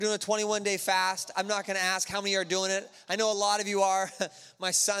Doing a 21-day fast. I'm not going to ask how many are doing it. I know a lot of you are.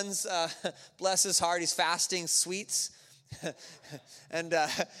 My son's, bless his heart, he's fasting sweets. And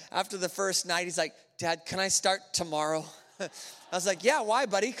after the first night, he's like, Dad, can I start tomorrow? I was like, yeah, why,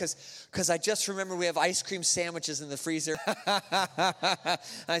 buddy? Because I just remember we have ice cream sandwiches in the freezer.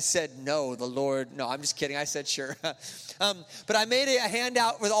 I said, no, I'm just kidding. I said, sure. But I made a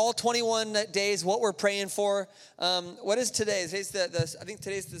handout with all 21 days, what we're praying for. What is today? I think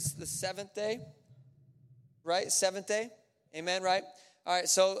today's the 7th day, right? 7th day? Amen, right? All right,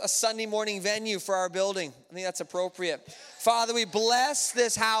 so a Sunday morning venue for our building. I think that's appropriate. Father, we bless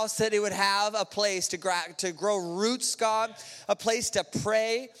this house that it would have a place to grow roots, God, a place to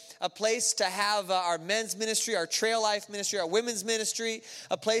pray, a place to have our men's ministry, our trail life ministry, our women's ministry,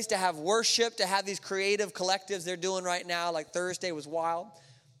 a place to have worship, to have these creative collectives they're doing right now, like Thursday was wild.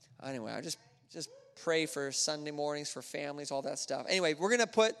 Anyway, I just pray for Sunday mornings, for families, all that stuff. Anyway, we're going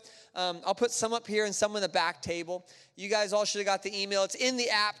to I'll put some up here and some on the back table. You guys all should have got the email. It's in the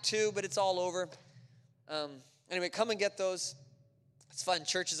app too, but it's all over. Anyway, come and get those. It's fun.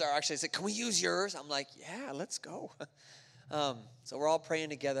 Churches are actually saying, can we use yours? I'm like, yeah, let's go. So we're all praying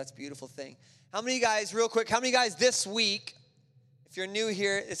together. That's a beautiful thing. How many of you guys, real quick, this week, if you're new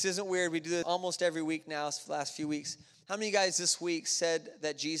here, this isn't weird. We do it almost every week now, for the last few weeks. How many of you guys this week said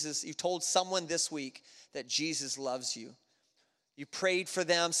that you told someone this week that Jesus loves you? You prayed for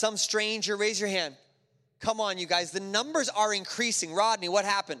them. Some stranger, raise your hand. Come on, you guys. The numbers are increasing. Rodney, what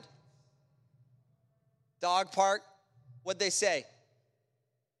happened? Dog park. What'd they say?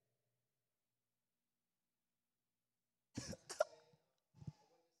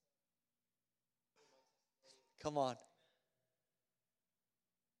 Come on.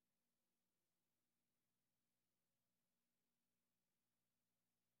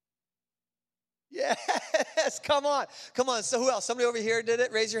 Yes, come on. Come on. So who else? Somebody over here did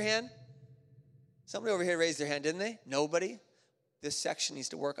it? Raise your hand. Somebody over here raised their hand, didn't they? Nobody? This section needs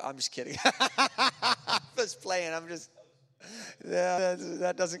to work. I'm just kidding. I'm just playing.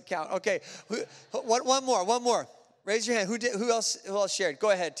 That doesn't count. Okay. One more. Raise your hand. Who else shared? Go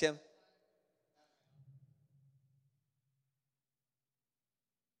ahead, Tim.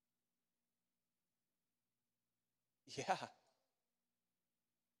 Yeah.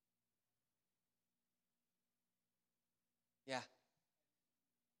 Yeah.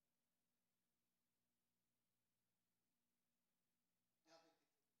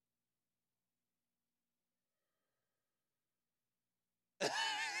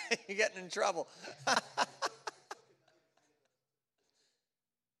 You're getting in trouble.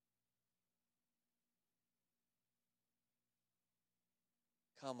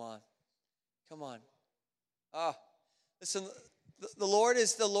 Come on. Oh, listen, the Lord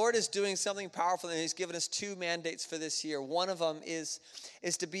is doing something powerful, and He's given us 2 mandates for this year. One of them is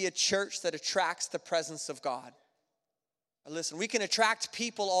to be a church that attracts the presence of God. Listen, we can attract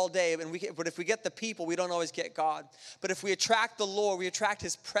people all day, but if we get the people, we don't always get God. But if we attract the Lord, we attract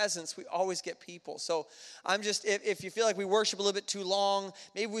His presence, we always get people. So if you feel like we worship a little bit too long,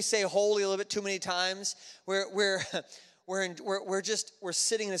 maybe we say holy a little bit too many times, we're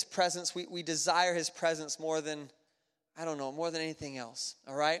sitting in His presence. We desire His presence more than anything else,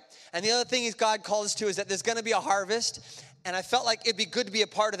 all right? And the other thing God calls us to is that there's going to be a harvest, and I felt like it'd be good to be a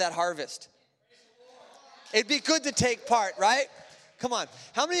part of that harvest. It'd be good to take part, right? Come on.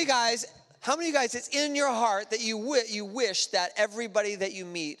 How many of you guys, it's in your heart that you wish that everybody that you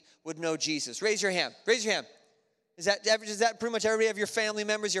meet would know Jesus? Raise your hand. Is that pretty much everybody of your family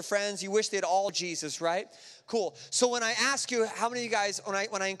members, your friends? You wish they'd all Jesus, right? Cool. So when I ask you, how many of you guys,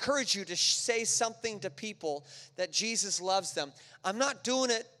 when I encourage you to say something to people that Jesus loves them, I'm not doing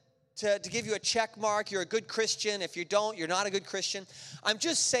it to give you a check mark. You're a good Christian. If you don't, you're not a good Christian. I'm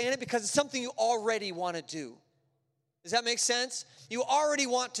just saying it because it's something you already want to do. Does that make sense? You already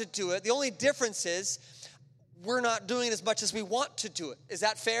want to do it. The only difference is we're not doing it as much as we want to do it. Is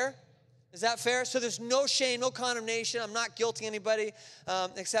that fair? So there's no shame, no condemnation. I'm not guilting anybody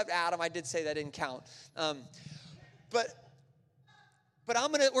except Adam. I did say that didn't count. But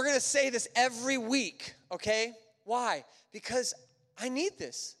we're gonna say this every week, okay? Why? Because I need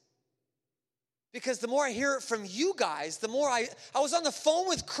this. Because the more I hear it from you guys, the more I was on the phone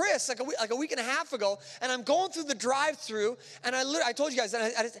with Kris like a week and a half ago, and I'm going through the drive-through, and I told you guys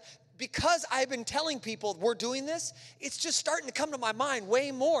that because I've been telling people we're doing this, it's just starting to come to my mind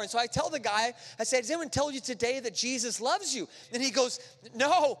way more. And so I tell the guy, I said, has anyone told you today that Jesus loves you? And he goes,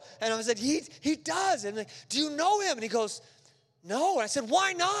 no. And I said, he does. And I'm like, do you know him? And he goes, no. And I said,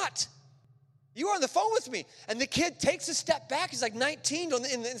 why not? You were on the phone with me. And the kid takes a step back. He's like 19, and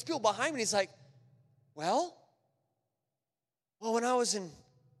there's people behind me. And he's like, well, when I was in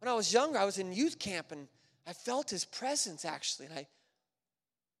When I was younger, I was in youth camp, and I felt his presence, actually.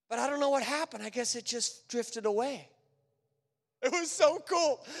 But I don't know what happened. I guess it just drifted away. It was so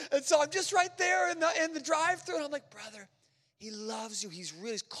cool. And so I'm just right there in the drive-thru, and I'm like, brother, he loves you. He's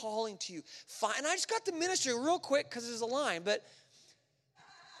really calling to you. Fine. And I just got to minister real quick because there's a line. But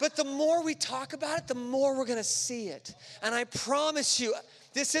the more we talk about it, the more we're going to see it. And I promise you,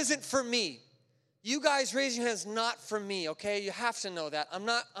 this isn't for me. You guys raise your hands, not for me, okay? You have to know that. I'm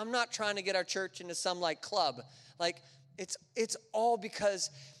not trying to get our church into some like club. Like it's all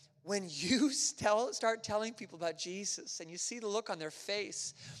because when you start telling people about Jesus and you see the look on their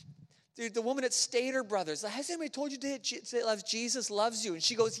face. Dude, the woman at Stater Brothers, has anybody told you that Jesus loves you? And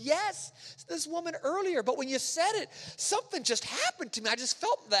she goes, yes, this woman earlier. But when you said it, something just happened to me. I just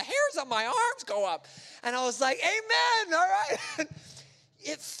felt the hairs on my arms go up. And I was like, amen, all right.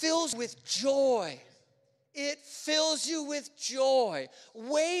 It fills with joy. It fills you with joy.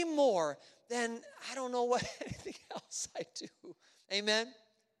 Way more than, I don't know what anything else I do. Amen?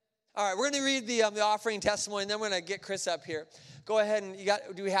 All right, we're going to read the offering testimony, and then we're going to get Kris up here. Go ahead and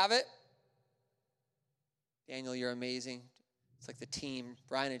do we have it? Daniel, you're amazing. It's like the team.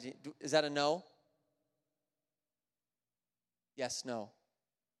 Brian, is that a no? Yes, no.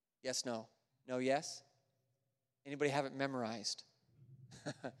 Yes, no. No, yes? Anybody have it memorized?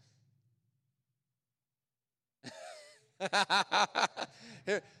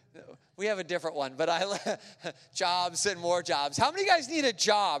 Here, we have a different one, but jobs and more jobs. How many of you guys need a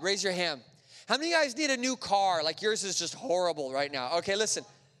job? Raise your hand. How many of you guys need a new car? Like yours is just horrible right now. Okay, listen.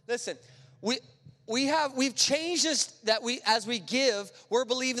 We've changed this that as we give, we're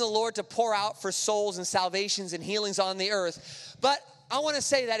believing the Lord to pour out for souls and salvations and healings on the earth. But I want to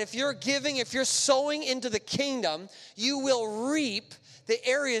say that if you're giving, if you're sowing into the kingdom, you will reap the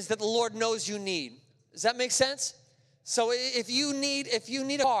areas that the Lord knows you need. Does that make sense? So if you need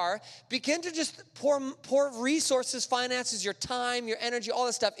a car, begin to just pour resources, finances, your time, your energy, all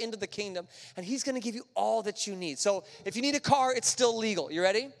that stuff into the kingdom, and he's going to give you all that you need. So if you need a car, it's still legal. You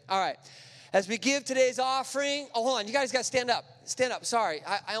ready? All right. As we give today's offering, hold on, you guys got to stand up. Stand up. Sorry,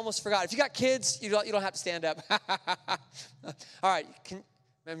 I almost forgot. If you got kids, you don't have to stand up. All right,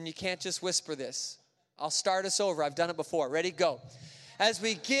 you can't just whisper this. I'll start us over. I've done it before. Ready? Go. As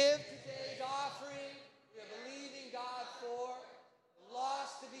we give today's offering, we are believing God for the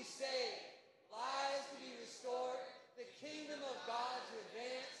lost to be saved, lives to be restored, the kingdom of God to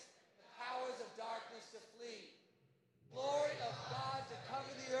advance, the powers of darkness to flee, glory of God to cover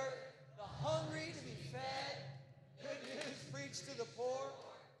the earth, the hungry to be fed, good news preached to the poor.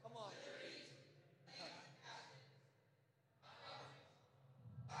 Come on.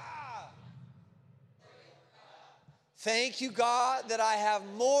 Thank you, God, that I have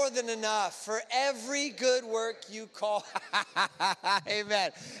more than enough for every good work you call.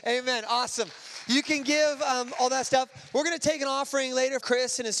 Amen. Amen. Awesome. You can give all that stuff. We're going to take an offering later.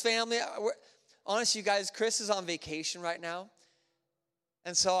 Kris and his family. Honestly, you guys, Kris is on vacation right now.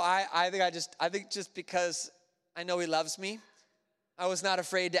 And so I think just because I know he loves me, I was not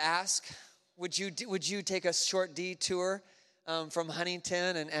afraid to ask, would you take a short detour from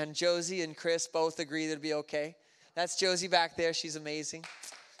Huntington? And Josie and Kris both agree that it'd be okay. That's Josie back there. She's amazing.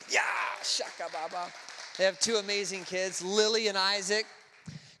 Yeah, shaka baba. They have two amazing kids, Lily and Isaac.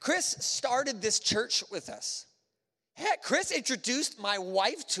 Kris started this church with us. Heck, Kris introduced my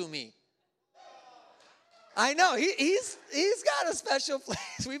wife to me. I know, he's got a special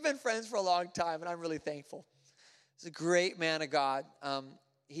place. We've been friends for a long time, and I'm really thankful. He's a great man of God.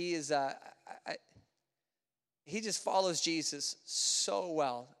 He just follows Jesus so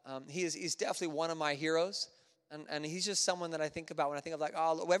well. He's definitely one of my heroes. And he's just someone that I think about when I think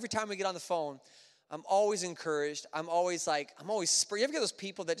of every time we get on the phone, I'm always encouraged. I'm always spurred. You ever get those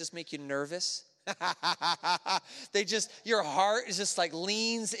people that just make you nervous? Your heart is just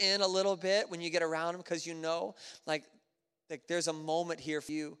leans in a little bit when you get around them because there's a moment here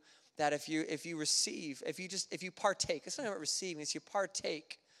for you that if you receive, if you partake, it's not about receiving, it's you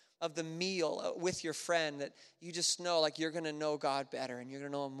partake of the meal with your friend that you just know you're going to know God better and you're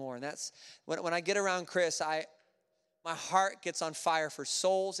going to know him more. And that's when I get around Kris, my heart gets on fire for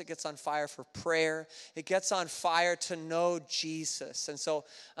souls. It gets on fire for prayer. It gets on fire to know Jesus. And so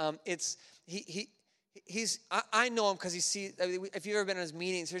I know him because if you've ever been in his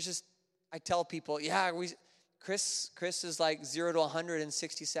meetings, I tell people, Kris is 0 to 100 in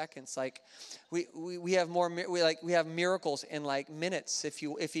 60 seconds. We have we have miracles in minutes if he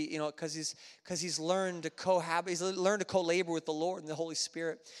because he's learned to cohabit. He's learned to co-labor with the Lord and the Holy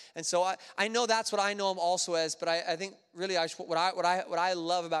Spirit. And so I know that's what I know him also as. But I think really what I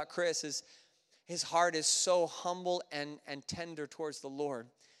love about Kris is his heart is so humble and tender towards the Lord.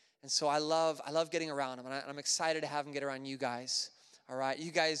 And so I love getting around him, and I'm excited to have him get around you guys. All right,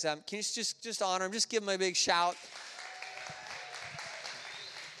 you guys, can you just honor him? Just give him a big shout.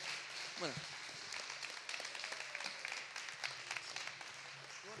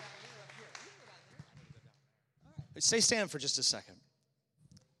 Stay standing for just a second.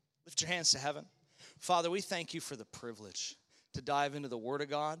 Lift your hands to heaven. Father, we thank you for the privilege to dive into the Word of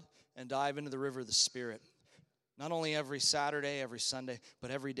God and dive into the river of the Spirit. Not only every Saturday, every Sunday,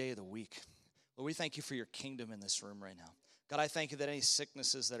 but every day of the week. Lord, we thank you for your kingdom in this room right now. God, I thank you that any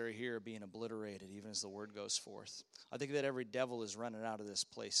sicknesses that are here are being obliterated even as the word goes forth. I thank you that every devil is running out of this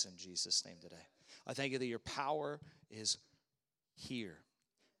place in Jesus' name today. I thank you that your power is here.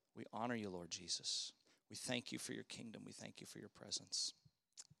 We honor you, Lord Jesus. We thank you for your kingdom. We thank you for your presence.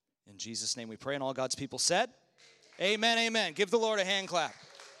 In Jesus' name we pray, and all God's people said, amen, amen. Give the Lord a hand clap.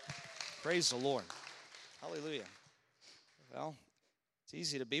 Praise the Lord. Hallelujah. Well, it's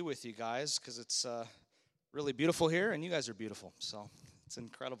easy to be with you guys because it's really beautiful here, and you guys are beautiful. So it's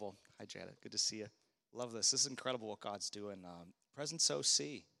incredible. Hi, Janet. Good to see you. Love this. This is incredible what God's doing. Presence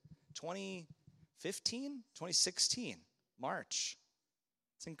OC, 2015, 2016, March.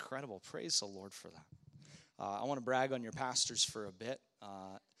 It's incredible. Praise the Lord for that. I want to brag on your pastors for a bit.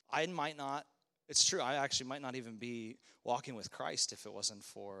 It's true, I actually might not even be walking with Christ if it wasn't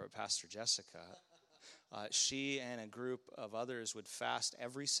for Pastor Jessica. She and a group of others would fast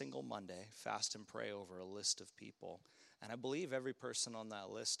every single Monday, fast and pray over a list of people. And I believe every person on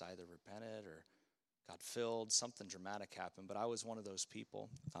that list either repented or got filled, something dramatic happened, but I was one of those people.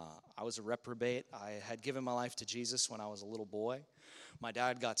 I was a reprobate. I had given my life to Jesus when I was a little boy. My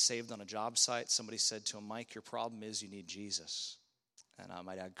dad got saved on a job site. Somebody said to him, Mike, your problem is you need Jesus. And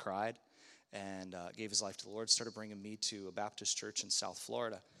my dad cried and gave his life to the Lord, started bringing me to a Baptist church in South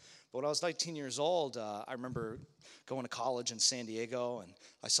Florida. But when I was 19 years old, I remember going to college in San Diego, and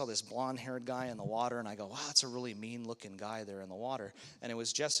I saw this blonde-haired guy in the water, and I go, wow, that's a really mean-looking guy there in the water. And it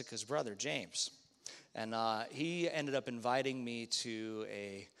was Jessica's brother, James. And he ended up inviting me to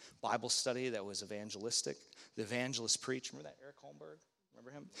a Bible study that was evangelistic. The evangelist preached. Remember that, Eric Holmberg?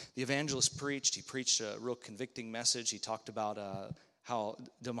 Remember him? The evangelist preached. He preached a real convicting message. He talked about how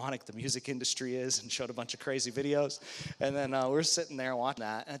demonic the music industry is and showed a bunch of crazy videos. And then we're sitting there watching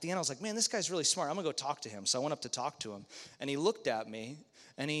that. And at the end, I was like, man, this guy's really smart. I'm going to go talk to him. So I went up to talk to him. And he looked at me,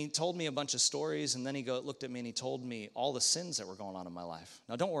 and he told me a bunch of stories. And then he looked at me, and he told me all the sins that were going on in my life.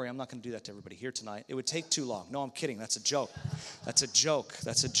 Now, don't worry. I'm not going to do that to everybody here tonight. It would take too long. No, I'm kidding. That's a joke. That's a joke.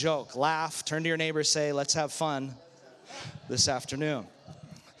 That's a joke. Laugh. Turn to your neighbor. Say, let's have fun this afternoon.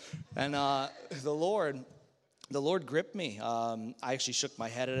 And the Lord gripped me. I actually shook my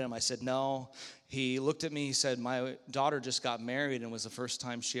head at him. I said, no. He looked at me. He said, my daughter just got married and was the first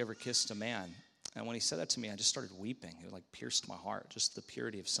time she ever kissed a man. And when he said that to me, I just started weeping. It like pierced my heart, just the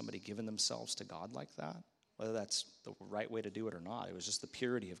purity of somebody giving themselves to God like that. Whether that's the right way to do it or not, it was just the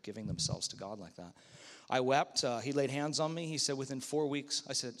purity of giving themselves to God like that. I wept. He laid hands on me. He said, within 5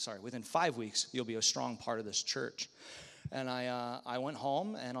 weeks, you'll be a strong part of this church. And I went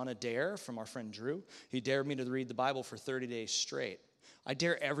home, and on a dare from our friend Drew, he dared me to read the Bible for 30 days straight. I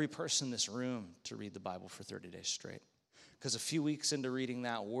dare every person in this room to read the Bible for 30 days straight. Because a few weeks into reading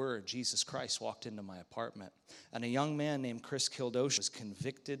that word, Jesus Christ walked into my apartment. And a young man named Kris Kildosher was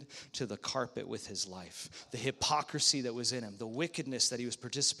convicted to the carpet with his life. The hypocrisy that was in him, the wickedness that he was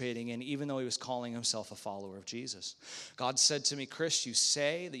participating in, even though he was calling himself a follower of Jesus. God said to me, Kris, you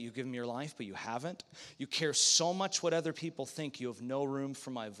say that you give me your life, but you haven't. You care so much what other people think, you have no room for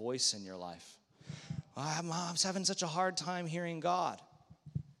my voice in your life. I was having such a hard time hearing God.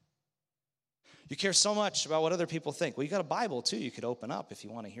 You care so much about what other people think. Well, you got a Bible, too, you could open up if you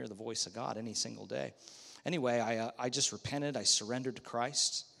want to hear the voice of God any single day. Anyway, I just repented. I surrendered to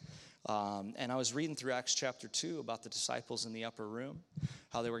Christ. And I was reading through Acts chapter 2 about the disciples in the upper room,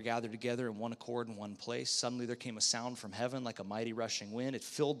 how they were gathered together in one accord in one place. Suddenly there came a sound from heaven like a mighty rushing wind. It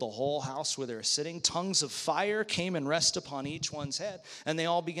filled the whole house where they were sitting. Tongues of fire came and rested upon each one's head. And they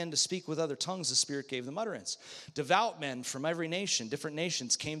all began to speak with other tongues. The Spirit gave them utterance. Devout men from every nation, different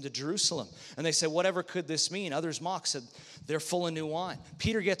nations, came to Jerusalem. And they said, whatever could this mean? Others mocked, said, they're full of new wine.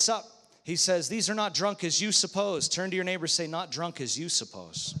 Peter gets up. He says, these are not drunk as you suppose. Turn to your neighbor, say, not drunk as you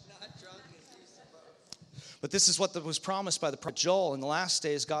suppose. But this is what was promised by the prophet Joel. In the last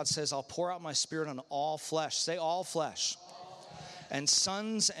days, God says, I'll pour out my Spirit on all flesh. Say all flesh. All flesh. And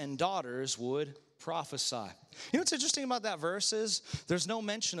sons and daughters would prophesy. You know what's interesting about that verse is there's no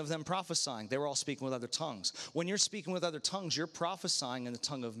mention of them prophesying. They were all speaking with other tongues. When you're speaking with other tongues, you're prophesying in the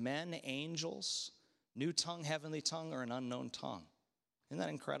tongue of men, angels, new tongue, heavenly tongue, or an unknown tongue. Isn't that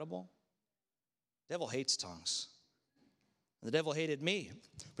incredible? The devil hates tongues. The devil hated me,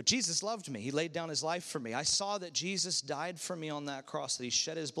 but Jesus loved me. He laid down his life for me. I saw that Jesus died for me on that cross, that he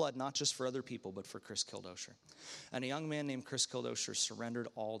shed his blood, not just for other people, but for Kris Kildosher. And a young man named Kris Kildosher surrendered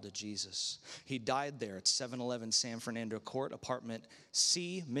all to Jesus. He died there at 711 San Fernando Court, apartment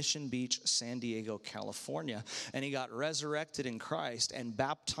C, Mission Beach, San Diego, California. And he got resurrected in Christ and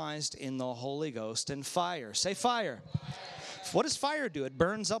baptized in the Holy Ghost and fire. Say fire. What does fire do? It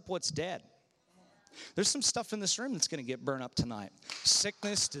burns up what's dead. There's some stuff in this room that's going to get burned up tonight.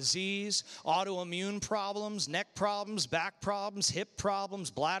 Sickness, disease, autoimmune problems, neck problems, back problems, hip problems,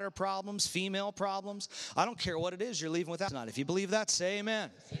 bladder problems, female problems. I don't care what it is, you're leaving with that tonight. If you believe that, say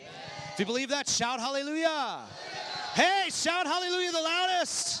amen. Amen. If you believe that, shout hallelujah. Hallelujah. Hey, shout hallelujah the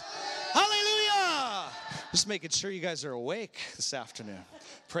loudest. Hallelujah. Just making sure you guys are awake this afternoon.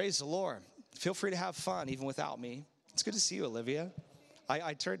 Praise the Lord. Feel free to have fun even without me. It's good to see you, Olivia.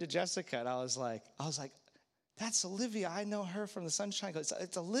 I turned to Jessica and I was like, that's Olivia. I know her from the Sunshine Coast.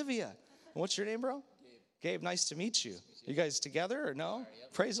 It's Olivia. And what's your name, bro? Gabe, nice to meet you. You guys together or no?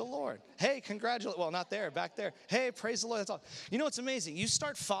 Yep. Praise the Lord. Hey, congratulations. Well, not there, back there. Hey, praise the Lord. That's all. You know what's amazing? You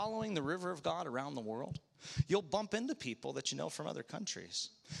start following the river of God around the world, you'll bump into people that you know from other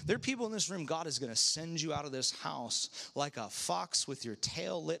countries. There are people in this room, God is going to send you out of this house like a fox with your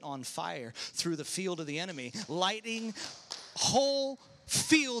tail lit on fire through the field of the enemy, lighting whole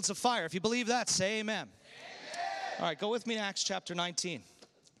fields of fire. If you believe that, say amen. Amen. All right, go with me to Acts chapter 19.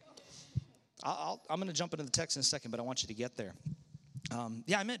 I'm going to jump into the text in a second, but I want you to get there.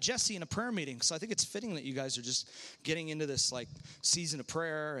 I met Jesse in a prayer meeting, so I think it's fitting that you guys are just getting into this like season of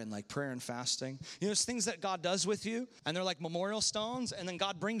prayer and like prayer and fasting. You know, it's things that God does with you, and they're like memorial stones, and then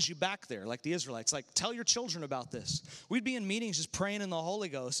God brings you back there, like the Israelites. Like, tell your children about this. We'd be in meetings just praying in the Holy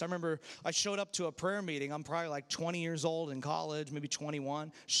Ghost. I remember I showed up to a prayer meeting. I'm probably like 20 years old in college, maybe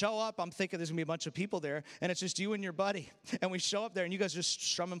 21. Show up, I'm thinking there's going to be a bunch of people there, and it's just you and your buddy. And we show up there, and you guys are just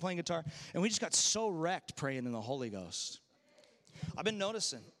strumming, playing guitar, and we just got so wrecked praying in the Holy Ghost. I've been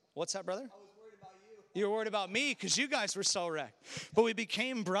noticing. What's that, brother? I was worried about you. You were worried about me because you guys were so wrecked. But we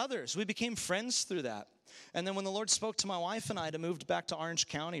became brothers. We became friends through that. And then when the Lord spoke to my wife and I to move back to Orange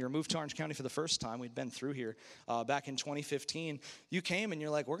County, or moved to Orange County for the first time, we'd been through here back in 2015, you came and you're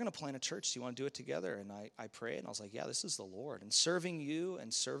like, we're going to plant a church. Do you want to do it together? And I prayed and I was like, yeah, this is the Lord. And serving you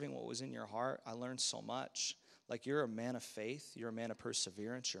and serving what was in your heart, I learned so much. Like, you're a man of faith. You're a man of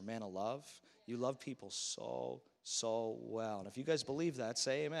perseverance. You're a man of love. You love people so well. And if you guys believe that,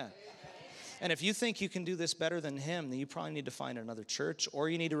 say amen. And if you think you can do this better than him, then you probably need to find another church, or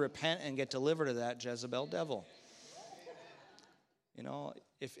you need to repent and get delivered of that Jezebel devil. You know,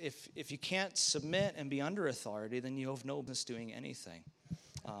 if you can't submit and be under authority, then you have no business doing anything.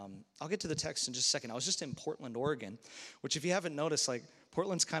 I'll get to the text in just a second. I was just in Portland, Oregon, which, if you haven't noticed, like,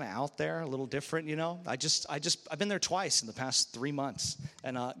 Portland's kind of out there, a little different, you know. I've been there twice in the past 3 months,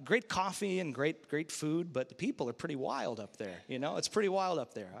 and great coffee and great food, but the people are pretty wild up there, you know. It's pretty wild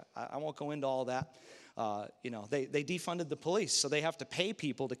up there. I won't go into all that. You know, they defunded the police, so they have to pay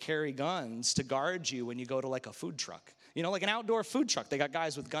people to carry guns to guard you when you go to like a food truck. You know, like an outdoor food truck. They got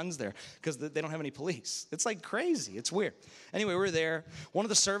guys with guns there because they don't have any police. It's like crazy. It's weird. Anyway, we were there. One of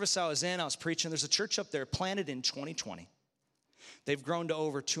the service I was in, I was preaching. There's a church up there planted in 2020. They've grown to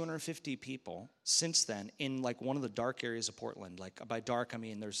over 250 people since then in like one of the dark areas of Portland. Like, by dark, I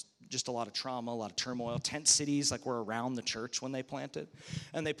mean there's just a lot of trauma, a lot of turmoil. Tent cities like were around the church when they planted.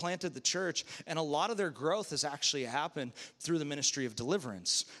 And they planted the church, and a lot of their growth has actually happened through the ministry of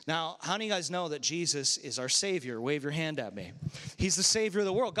deliverance. Now, how many of you guys know that Jesus is our Savior? Wave your hand at me. He's the Savior of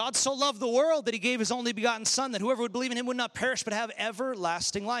the world. God so loved the world that he gave his only begotten Son, that whoever would believe in him would not perish but have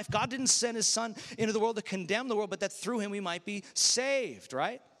everlasting life. God didn't send his Son into the world to condemn the world, but that through him we might be saved,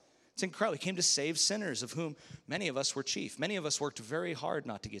 right? It's incredible. He came to save sinners, of whom many of us were chief. Many of us worked very hard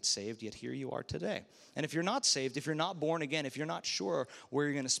not to get saved, yet here you are today. And if you're not saved, if you're not born again, if you're not sure where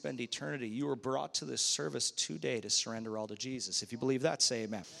you're going to spend eternity, you were brought to this service today to surrender all to Jesus. If you believe that, say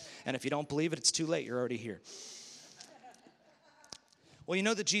amen. And if you don't believe it, it's too late. You're already here. Well, you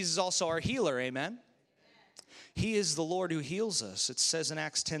know that Jesus is also our healer, amen? He is the Lord who heals us. It says in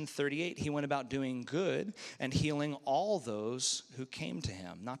Acts 10:38, he went about doing good and healing all those who came to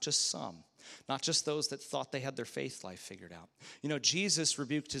him, not just some, not just those that thought they had their faith life figured out. You know, Jesus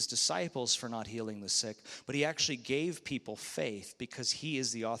rebuked his disciples for not healing the sick, but he actually gave people faith because he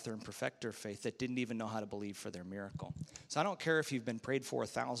is the author and perfecter of faith that didn't even know how to believe for their miracle. So I don't care if you've been prayed for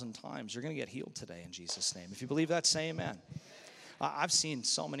 1,000 times, you're going to get healed today in Jesus' name. If you believe that, say amen. I've seen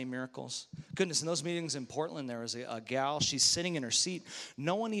so many miracles. Goodness, in those meetings in Portland, there was a gal. She's sitting in her seat.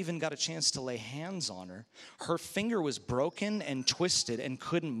 No one even got a chance to lay hands on her. Her finger was broken and twisted and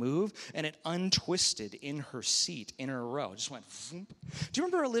couldn't move, and it untwisted in her seat, in her row. It just went, vroom. Do you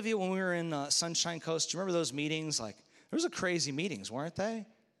remember, Olivia, when we were in Sunshine Coast? Do you remember those meetings? Like, those are crazy meetings, weren't they?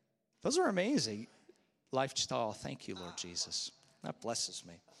 Those are amazing. Oh, thank you, Lord Jesus. That blesses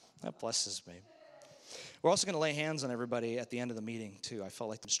me. That blesses me. We're also going to lay hands on everybody at the end of the meeting, too. I felt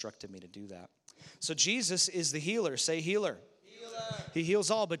like they instructed me to do that. So Jesus is the healer. Say healer. Healer. He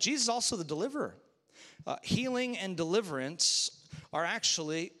heals all, but Jesus is also the deliverer. Healing and deliverance are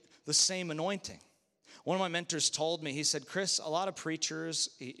actually the same anointing. One of my mentors told me, he said, Kris, a lot of preachers,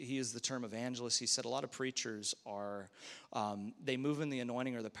 he is the term evangelist, he said a lot of preachers are, they move in the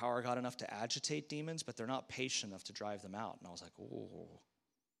anointing or the power of God enough to agitate demons, but they're not patient enough to drive them out. And I was like, oh,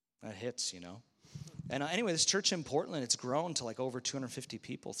 that hits, you know. And anyway, this church in Portland, it's grown to like over 250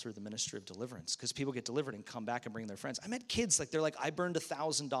 people through the ministry of deliverance because people get delivered and come back and bring their friends. I met kids, they're like, I burned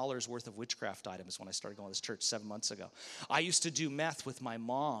 $1,000 worth of witchcraft items when I started going to this church 7 months ago. I used to do meth with my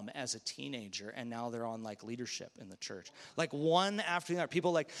mom as a teenager, and now they're on like leadership in the church. Like one after the other.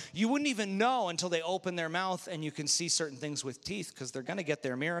 People like, you wouldn't even know until they open their mouth and you can see certain things with teeth because they're going to get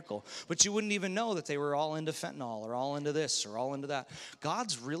their miracle. But you wouldn't even know that they were all into fentanyl or all into this or all into that.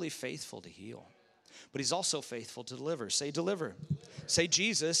 God's really faithful to heal. But he's also faithful to deliver. Say deliver. Say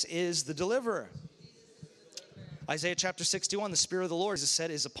Jesus is the deliverer. Isaiah chapter 61, the Spirit of the Lord, as it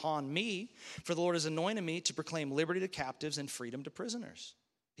said, is upon me, for the Lord has anointed me to proclaim liberty to captives and freedom to prisoners.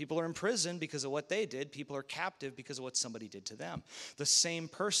 People are in prison because of what they did. People are captive because of what somebody did to them. The same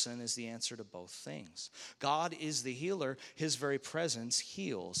person is the answer to both things. God is the healer. His very presence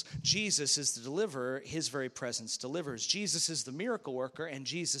heals. Jesus is the deliverer. His very presence delivers. Jesus is the miracle worker, and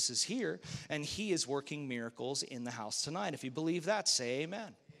Jesus is here, and he is working miracles in the house tonight. If you believe that, say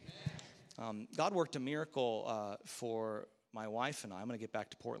amen. God worked a miracle for my wife and I. I'm going to get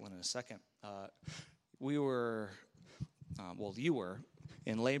back to Portland in a second. You were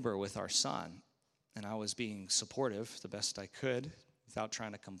in labor with our son, and I was being supportive the best I could without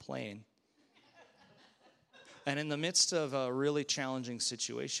trying to complain. And in the midst of a really challenging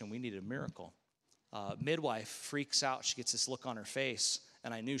situation, we needed a miracle. Midwife freaks out. She gets this look on her face,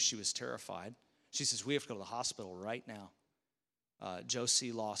 and I knew she was terrified. She says, we have to go to the hospital right now.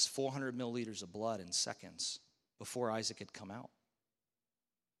 Josie lost 400 milliliters of blood in seconds before Isaac had come out.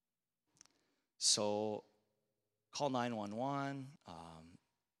 So call 911.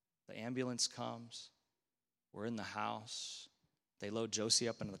 The ambulance comes. We're in the house. They load Josie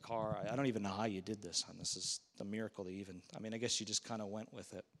up into the car. I don't even know how you did this, hon. This is the miracle to even, I guess you just kind of went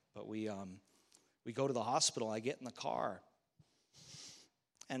with it. But we go to the hospital. I get in the car.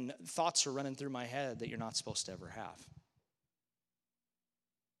 And thoughts are running through my head that you're not supposed to ever have.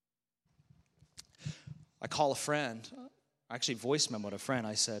 I call a friend. I actually voice memoed a friend.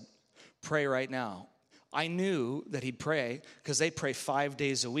 I said, pray right now. I knew that he'd pray because they pray 5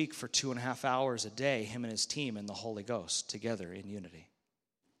 days a week for 2.5 hours a day, him and his team and the Holy Ghost together in unity.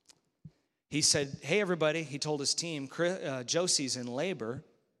 He said, hey, everybody, he told his team, Josie's in labor,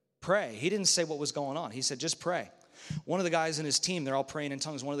 pray. He didn't say what was going on. He said, just pray. One of the guys in his team, they're all praying in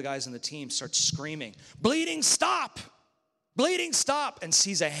tongues. One of the guys in the team starts screaming, bleeding, stop! Bleeding, stop! And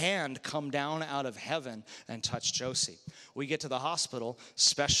sees a hand come down out of heaven and touch Josie. We get to the hospital.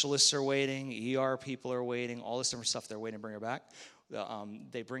 Specialists are waiting. ER people are waiting. All this different stuff. They're waiting to bring her back.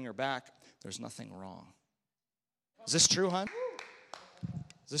 They bring her back. There's nothing wrong. Is this true, hon?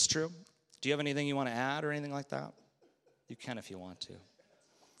 Is this true? Do you have anything you want to add or anything like that? You can if you want to.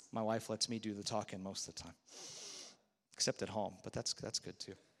 My wife lets me do the talking most of the time. Except at home, but that's good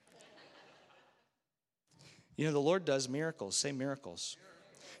too. You know, the Lord does miracles. Say miracles.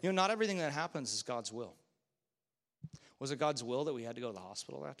 You know, not everything that happens is God's will. Was it God's will that we had to go to the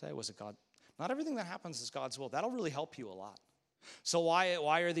hospital that day? Was it God? Not everything that happens is God's will. That'll really help you a lot. So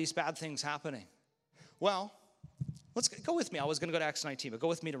why are these bad things happening? Well, let's go with me. I was going to go to Acts 19, but go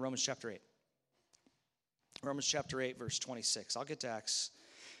with me to Romans chapter 8. Romans chapter 8, verse 26. I'll get to Acts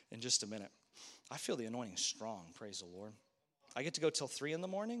in just a minute. I feel the anointing strong, praise the Lord. I get to go till 3 in the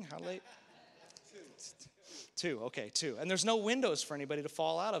morning? How late? 2, okay, 2. And there's no windows for anybody to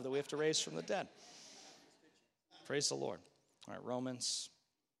fall out of that we have to raise from the dead. Praise the Lord. All right, Romans.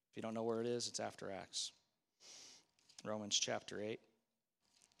 If you don't know where it is, it's after Acts. Romans chapter 8.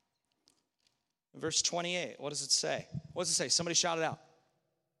 Verse 28. What does it say? What does it say? Somebody shout it out.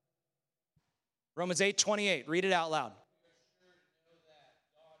 Romans 8:28. Read it out loud.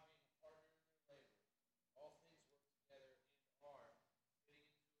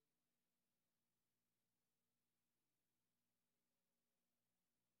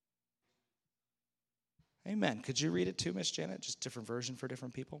 Amen. Could you read it too, Miss Janet? Just different version for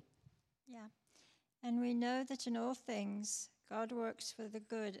different people. Yeah. And we know that in all things, God works for the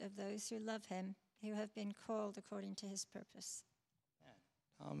good of those who love him, who have been called according to his purpose.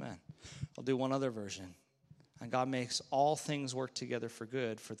 Amen. I'll do one other version. And God makes all things work together for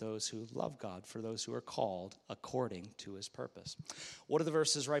good for those who love God, for those who are called according to his purpose. What do the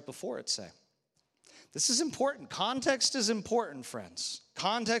verses right before it say? This is important. Context is important, friends.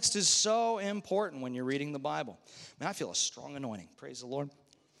 Context is so important when you're reading the Bible. Man, I feel a strong anointing. Praise the Lord.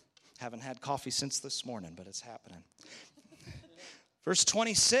 Haven't had coffee since this morning, but it's happening. Verse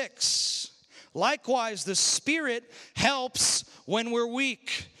 26. Likewise, the Spirit helps when we're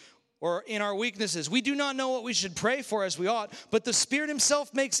weak, or in our weaknesses. We do not know what we should pray for as we ought, but the Spirit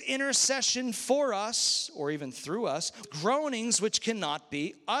himself makes intercession for us, or even through us, groanings which cannot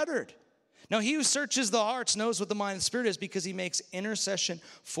be uttered. Now, he who searches the hearts knows what the mind of the Spirit is, because he makes intercession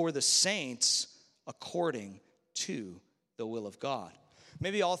for the saints according to the will of God.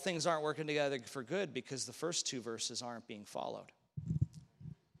 Maybe all things aren't working together for good because the first two verses aren't being followed.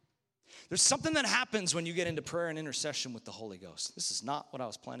 There's something that happens when you get into prayer and intercession with the Holy Ghost. This is not what I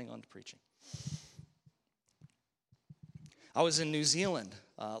was planning on preaching. I was in New Zealand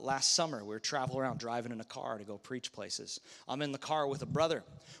last summer. We were traveling around, driving in a car to go preach places. I'm in the car with a brother.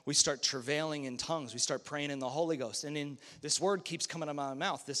 We start travailing in tongues. We start praying in the Holy Ghost. And in this word keeps coming out of my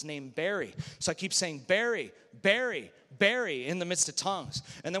mouth, this name Barry. So I keep saying Barry, Barry, Barry in the midst of tongues.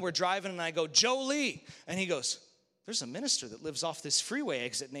 And then we're driving and I go, Jolie. And he goes, there's a minister that lives off this freeway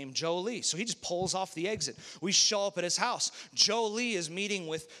exit named Joe Lee. So he just pulls off the exit. We show up at his house. Joe Lee is meeting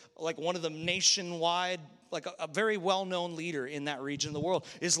with like one of the nationwide, like a very well-known leader in that region of the world,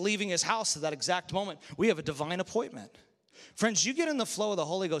 is leaving his house at that exact moment. We have a divine appointment. Friends, you get in the flow of the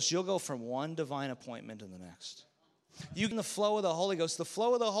Holy Ghost, you'll go from one divine appointment to the next. You get in the flow of the Holy Ghost. The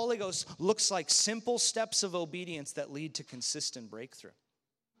flow of the Holy Ghost looks like simple steps of obedience that lead to consistent breakthrough.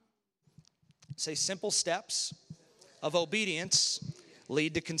 Say simple steps of obedience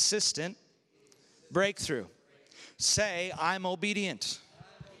lead to consistent breakthrough. Say, I'm obedient.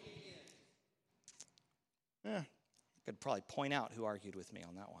 Yeah, I could probably point out who argued with me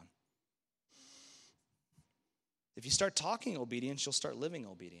on that one. If you start talking obedience, you'll start living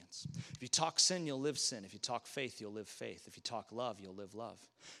obedience. If you talk sin, you'll live sin. If you talk faith, you'll live faith. If you talk love, you'll live love.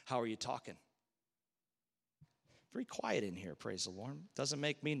 How are you talking? Very quiet in here, praise the Lord. Doesn't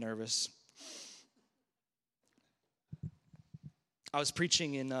make me nervous. I was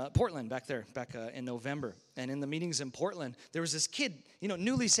preaching in Portland back in November. And in the meetings in Portland, there was this kid,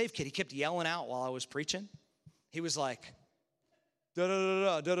 newly saved kid. He kept yelling out while I was preaching. He was like,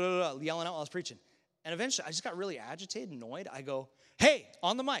 da-da-da-da, da-da-da-da, yelling out while I was preaching. And eventually, I just got really agitated, annoyed. I go, hey,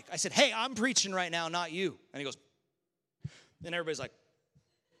 on the mic. I said, hey, I'm preaching right now, not you. And he goes, and everybody's like,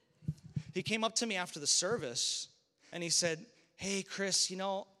 he came up to me after the service, and he said, hey, Kris,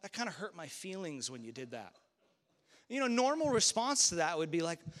 that kind of hurt my feelings when you did that. Normal response to that would be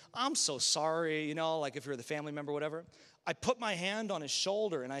like, I'm so sorry, like if you're the family member, whatever. I put my hand on his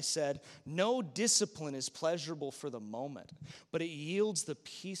shoulder and I said, no discipline is pleasurable for the moment, but it yields the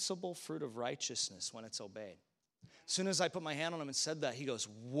peaceable fruit of righteousness when it's obeyed. As soon as I put my hand on him and said that, he goes,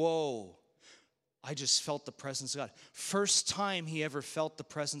 whoa, I just felt the presence of God. First time he ever felt the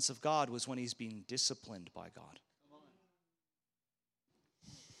presence of God was when he's being disciplined by God.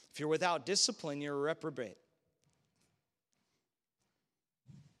 If you're without discipline, you're a reprobate.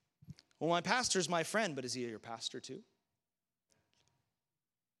 Well, my pastor's my friend, but is he your pastor too?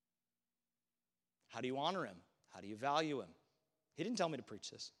 How do you honor him? How do you value him? He didn't tell me to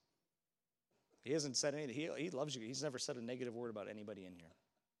preach this. He hasn't said anything. He loves you. He's never said a negative word about anybody in here.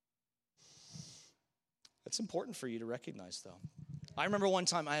 It's important for you to recognize, though. I remember one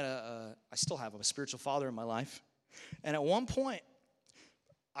time I still have a spiritual father in my life. And at one point,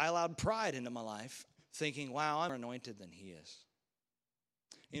 I allowed pride into my life, thinking, wow, I'm more anointed than he is.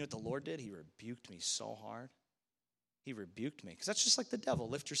 You know what the Lord did? He rebuked me so hard. He rebuked me. Because that's just like the devil.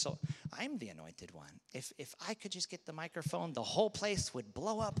 Lift yourself. I'm the anointed one. If I could just get the microphone, the whole place would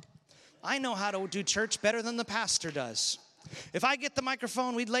blow up. I know how to do church better than the pastor does. If I get the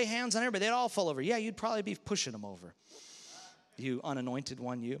microphone, we'd lay hands on everybody. They'd all fall over. Yeah, you'd probably be pushing them over. You unanointed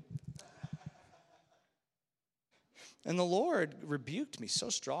one, you. And the Lord rebuked me so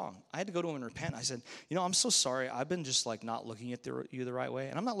strong. I had to go to him and repent. I said, I'm so sorry. I've been just like not looking at you the right way.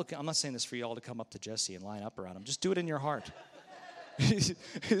 And I'm not saying this for you all to come up to Jesse and line up around him. Just do it in your heart.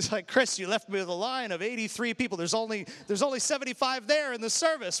 He's like, Kris, you left me with a line of 83 people. There's only 75 there in the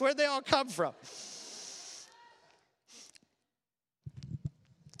service. Where'd they all come from?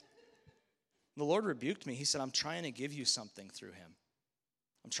 The Lord rebuked me. He said, I'm trying to give you something through him.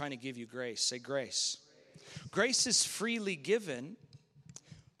 I'm trying to give you grace. Say grace. Grace is freely given,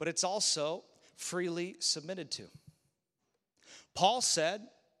 but it's also freely submitted to. Paul said,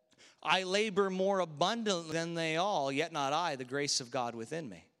 I labor more abundantly than they all, yet not I, the grace of God within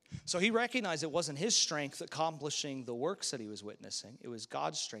me. So he recognized it wasn't his strength accomplishing the works that he was witnessing. It was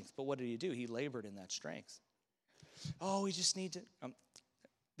God's strength. But what did he do? He labored in that strength. Oh, we just need to...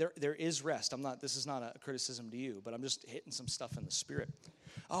 There is rest. This is not a criticism to you, but I'm just hitting some stuff in the spirit.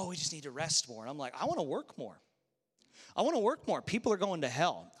 Oh, we just need to rest more. And I'm like, I want to work more. I want to work more. People are going to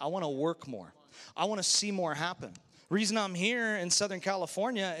hell. I want to work more. I want to see more happen. The reason I'm here in Southern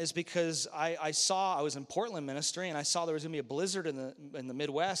California is because I was in Portland ministry, and I saw there was going to be a blizzard in the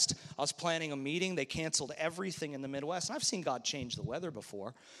Midwest. I was planning a meeting. They canceled everything in the Midwest. And I've seen God change the weather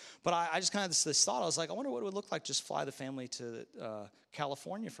before. But I just kind of had this thought. I was like, I wonder what it would look like just fly the family to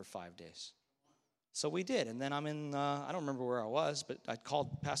California for 5 days. So we did. And then I'm in, I don't remember where I was, but I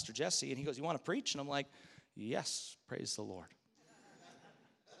called Pastor Jesse, and he goes, you want to preach? And I'm like, yes, praise the Lord.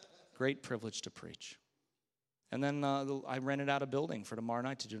 Great privilege to preach. And then I rented out a building for tomorrow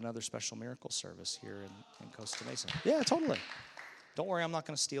night to do another special miracle service here in Costa Mesa. Yeah, totally. Don't worry, I'm not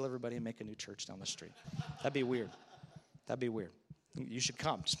going to steal everybody and make a new church down the street. That'd be weird. You should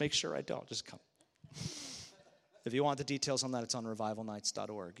come. Just make sure I don't. Just come. If you want the details on that, it's on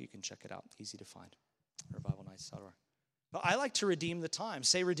revivalnights.org. You can check it out. Easy to find. Revivalnights.org. But I like to redeem the time.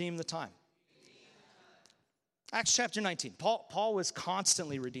 Say redeem the time. Acts chapter 19. Paul was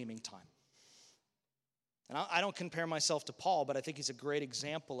constantly redeeming time. And I don't compare myself to Paul, but I think he's a great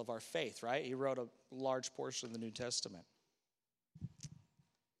example of our faith, right? He wrote a large portion of the New Testament.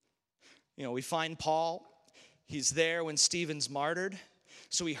 You know, we find Paul. He's there when Stephen's martyred.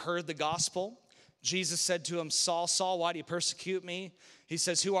 So he heard the gospel. Jesus said to him, Saul, Saul, why do you persecute me? He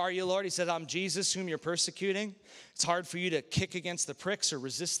says, who are you, Lord? He said, I'm Jesus whom you're persecuting. It's hard for you to kick against the pricks or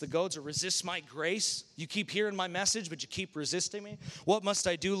resist the goads or resist my grace. You keep hearing my message, but you keep resisting me. What must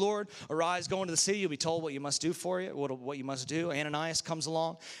I do, Lord? Arise, go into the city. You'll be told what you must do for you, what you must do. Ananias comes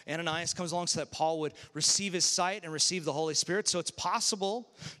along so that Paul would receive his sight and receive the Holy Spirit. So it's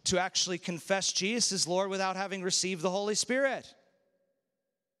possible to actually confess Jesus as Lord without having received the Holy Spirit.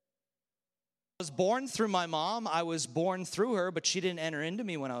 I was born through my mom. I was born through her, but she didn't enter into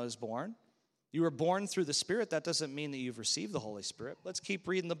me when I was born. You were born through the Spirit. That doesn't mean that you've received the Holy Spirit. Let's keep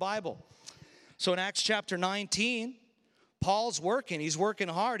reading the Bible. So in Acts chapter 19, Paul's working. He's working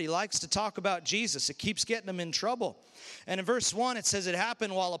hard. He likes to talk about Jesus. It keeps getting him in trouble. And in verse 1, it says, it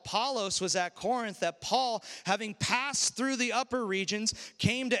happened while Apollos was at Corinth that Paul, having passed through the upper regions,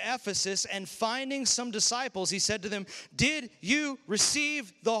 came to Ephesus, and finding some disciples, he said to them, did you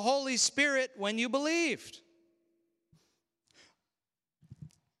receive the Holy Spirit when you believed?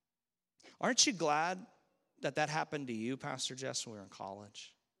 Aren't you glad that happened to you, Pastor Jess, when we were in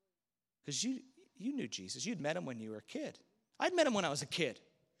college? Because you knew Jesus. You'd met him when you were a kid. I'd met him when I was a kid,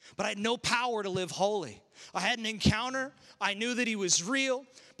 but I had no power to live holy. I had an encounter. I knew that he was real,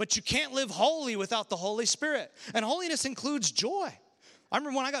 but you can't live holy without the Holy Spirit. And holiness includes joy. I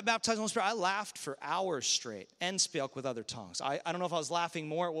remember when I got baptized in the Holy Spirit, I laughed for hours straight and spoke with other tongues. I don't know if I was laughing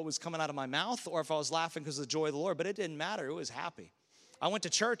more at what was coming out of my mouth or if I was laughing because of the joy of the Lord, but it didn't matter. It was happy. I went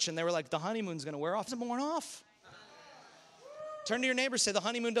to church and they were like, the honeymoon's going to wear off. It's worn off. Turn to your neighbor and say, the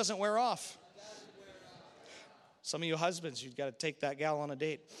honeymoon doesn't wear off. Some of you husbands, you've got to take that gal on a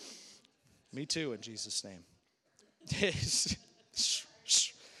date. Me too, in Jesus' name.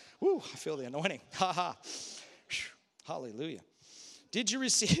 Woo, I feel the anointing. Ha ha. Hallelujah. Did you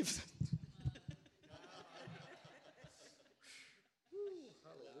receive...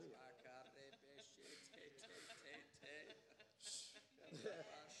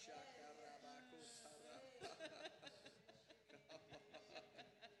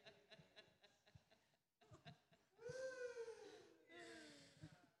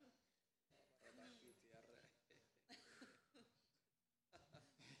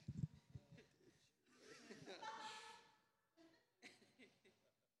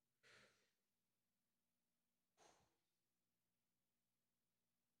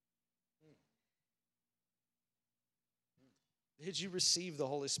 Did you receive the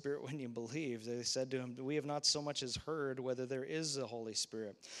Holy Spirit when you believed? They said to him, we have not so much as heard whether there is a Holy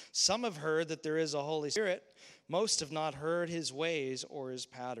Spirit. Some have heard that there is a Holy Spirit. Most have not heard his ways or his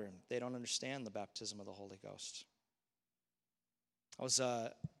pattern. They don't understand the baptism of the Holy Ghost. I was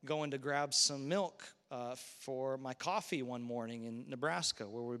going to grab some milk for my coffee one morning in Nebraska,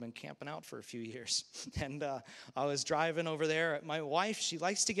 where we've been camping out for a few years. And I was driving over there. My wife, she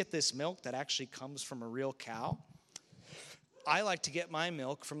likes to get this milk that actually comes from a real cow. I like to get my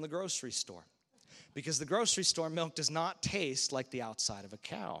milk from the grocery store because the grocery store milk does not taste like the outside of a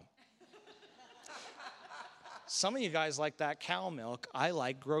cow. Some of you guys like that cow milk. I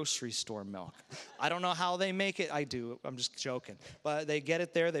like grocery store milk. I don't know how they make it. I do. I'm just joking. But they get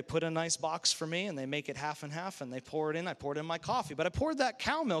it there. They put a nice box for me, and they make it half and half, and they pour it in. I pour it in my coffee. But I poured that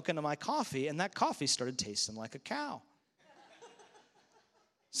cow milk into my coffee, and that coffee started tasting like a cow.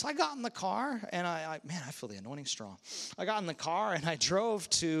 So I got in the car, and I feel the anointing strong. I got in the car, and I drove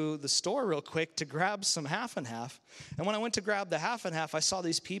to the store real quick to grab some half and half. And when I went to grab the half and half, I saw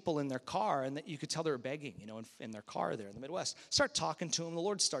these people in their car, and you could tell they were begging, in their car there in the Midwest. Start talking to them. The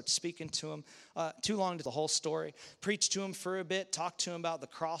Lord starts speaking to them. Too long to the whole story. Preached to them for a bit. Talked to them about the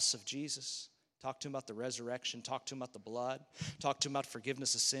cross of Jesus. Talk to him about the resurrection. Talk to him about the blood. Talk to him about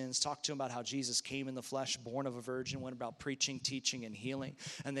forgiveness of sins. Talk to him about how Jesus came in the flesh, born of a virgin, went about preaching, teaching, and healing,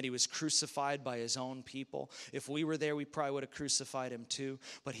 and that he was crucified by his own people. If we were there, we probably would have crucified him too.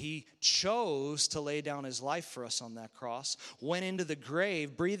 But he chose to lay down his life for us on that cross, went into the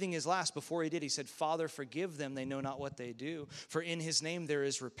grave, breathing his last. Before he did, he said, Father, forgive them. They know not what they do. For in his name there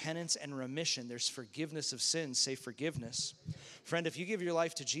is repentance and remission. There's forgiveness of sins. Say forgiveness. Friend, if you give your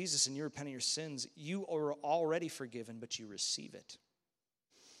life to Jesus and you repent of your sins, you are already forgiven, but you receive it.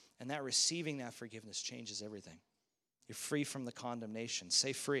 And that receiving that forgiveness changes everything. You're free from the condemnation.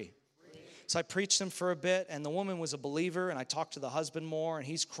 Say free. So I preached him for a bit, and the woman was a believer, and I talked to the husband more, and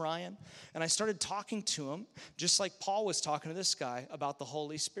he's crying. And I started talking to him, just like Paul was talking to this guy, about the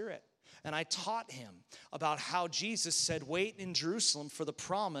Holy Spirit. And I taught him about how Jesus said, wait in Jerusalem for the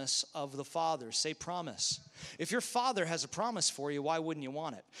promise of the Father. Say promise. If your Father has a promise for you, why wouldn't you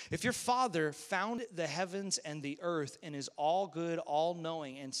want it? If your Father found the heavens and the earth and is all good, all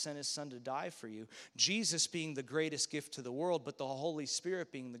knowing, and sent his Son to die for you, Jesus being the greatest gift to the world, but the Holy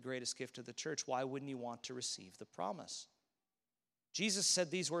Spirit being the greatest gift to the church, why wouldn't you want to receive the promise? Jesus said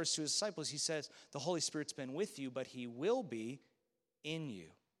these words to his disciples. He says, the Holy Spirit's been with you, but he will be in you.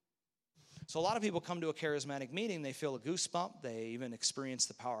 So a lot of people come to a charismatic meeting, they feel a goosebump, they even experience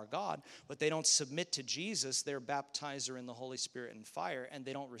the power of God, but they don't submit to Jesus, their baptizer in the Holy Spirit and fire, and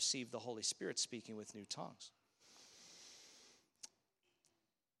they don't receive the Holy Spirit speaking with new tongues.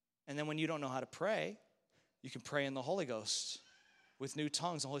 And then when you don't know how to pray, you can pray in the Holy Ghost with new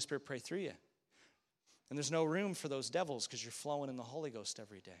tongues, the Holy Spirit pray through you. And there's no room for those devils because you're flowing in the Holy Ghost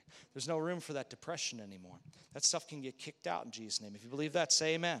every day. There's no room for that depression anymore. That stuff can get kicked out in Jesus' name. If you believe that,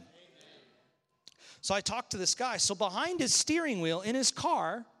 say amen. So I talked to this guy. So behind his steering wheel in his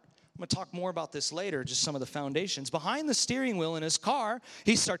car, I'm going to talk more about this later, just some of the foundations. Behind the steering wheel in his car,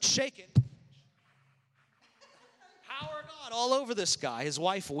 he starts shaking. Power of God all over this guy, his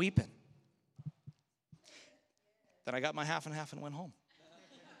wife weeping. Then I got my half and half and went home.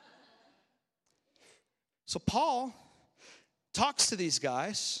 So Paul talks to these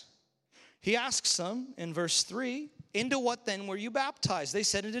guys. He asks them in verse 3, into what then were you baptized? They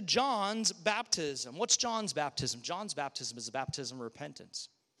said, into John's baptism. What's John's baptism? John's baptism is a baptism of repentance.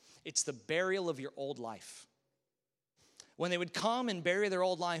 It's the burial of your old life. When they would come and bury their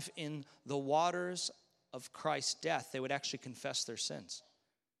old life in the waters of Christ's death, they would actually confess their sins.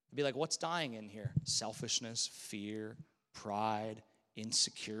 It'd be like, what's dying in here? Selfishness, fear, pride,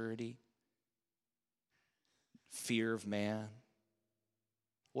 insecurity, fear of man.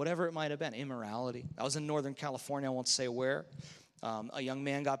 Whatever it might have been, immorality. I was in Northern California, I won't say where. A young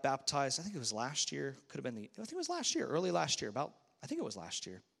man got baptized, I think it was last year. I think it was last year, early last year, I think it was last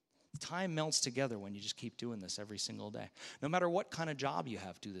year. Time melts together when you just keep doing this every single day. No matter what kind of job you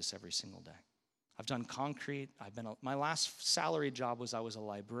have, do this every single day. I've done concrete. My last salary job was I was a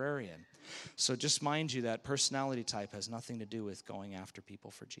librarian. So just mind you that personality type has nothing to do with going after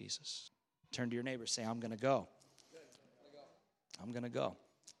people for Jesus. Turn to your neighbor, say, I'm going to go. I'm going to go.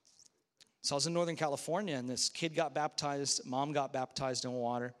 So I was in Northern California, and this kid got baptized. Mom got baptized in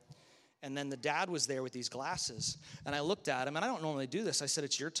water. And then the dad was there with these glasses. And I looked at him, and I don't normally do this. I said,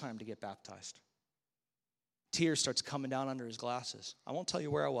 it's your time to get baptized. Tears starts coming down under his glasses. I won't tell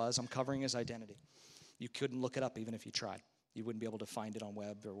you where I was. I'm covering his identity. You couldn't look it up even if you tried. You wouldn't be able to find it on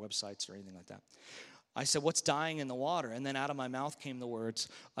web or websites or anything like that. I said, what's dying in the water? And then out of my mouth came the words,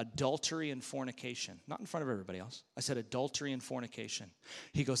 adultery and fornication. Not in front of everybody else. I said, adultery and fornication.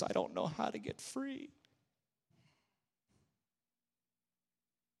 He goes, I don't know how to get free.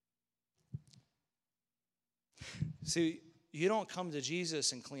 See, you don't come to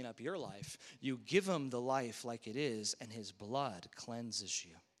Jesus and clean up your life. You give him the life like it is, and his blood cleanses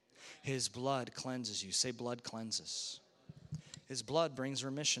you. His blood cleanses you. Say, blood cleanses. His blood brings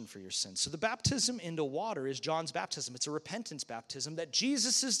remission for your sins. So the baptism into water is John's baptism. It's a repentance baptism that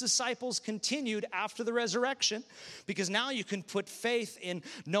Jesus' disciples continued after the resurrection, because now you can put faith in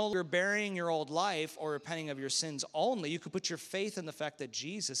no longer burying your old life or repenting of your sins only. You could put your faith in the fact that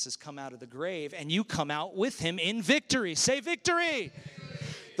Jesus has come out of the grave and you come out with him in victory. Say victory.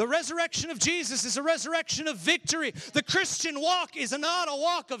 The resurrection of Jesus is a resurrection of victory. The Christian walk is not a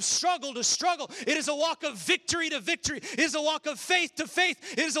walk of struggle to struggle. It is a walk of victory to victory. It is a walk of faith to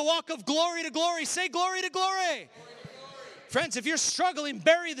faith. It is a walk of glory to glory. Say glory to glory. Friends, if you're struggling,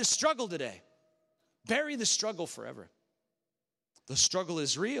 bury the struggle today. Bury the struggle forever. The struggle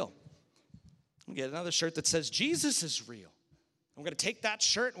is real. We'll get another shirt that says Jesus is real. We're going to take that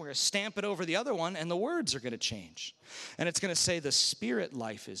shirt and we're going to stamp it over the other one, and the words are going to change. And it's going to say the spirit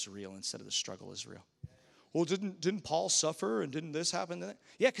life is real instead of the struggle is real. Well, didn't Paul suffer and didn't this happen?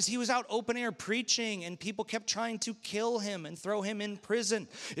 Yeah, because he was out open air preaching and people kept trying to kill him and throw him in prison.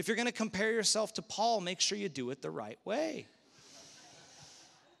 If you're going to compare yourself to Paul, make sure you do it the right way.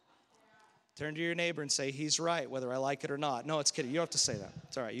 Turn to your neighbor and say, he's right, whether I like it or not. No, it's kidding. You don't have to say that.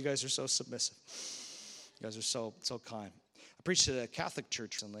 It's all right. You guys are so submissive. You guys are so kind. I preached at a Catholic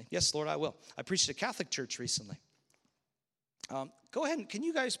church recently. Yes, Lord, I will. I preached at a Catholic church recently. Go ahead and can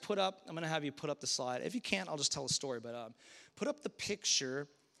you guys put up, I'm going to have you put up the slide. If you can't, I'll just tell a story. But put up the picture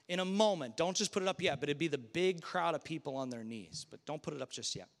in a moment. Don't just put it up yet, but it'd be the big crowd of people on their knees. But don't put it up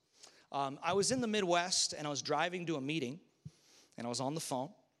just yet. I was in the Midwest, and I was driving to a meeting, and I was on the phone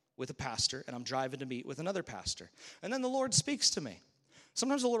with a pastor, and I'm driving to meet with another pastor. And then the Lord speaks to me.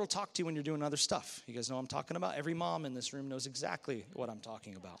 Sometimes the Lord will talk to you when you're doing other stuff. You guys know what I'm talking about? Every mom in this room knows exactly what I'm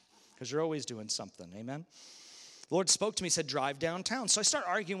talking about because you're always doing something. Amen? The Lord spoke to me, said, drive downtown. So I start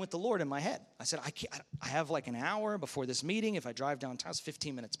arguing with the Lord in my head. I said, I have like an hour before this meeting. If I drive downtown, it's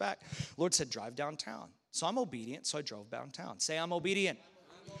 15 minutes back. The Lord said, drive downtown. So I'm obedient, so I drove downtown. Say, I'm obedient.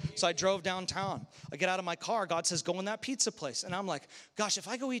 So I drove downtown. I get out of my car. God says, go in that pizza place. And I'm like, gosh, if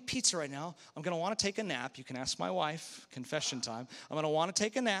I go eat pizza right now, I'm going to want to take a nap. You can ask my wife, confession time. I'm going to want to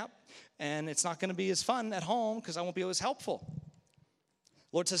take a nap, and it's not going to be as fun at home because I won't be as helpful.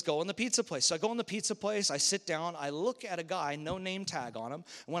 Lord says, go in the pizza place. So I go in the pizza place. I sit down. I look at a guy, no name tag on him.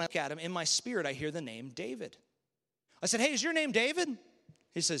 And when I look at him, in my spirit, I hear the name David. I said, hey, is your name David?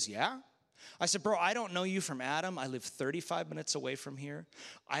 He says, yeah. I said, bro, I don't know you from Adam. I live 35 minutes away from here.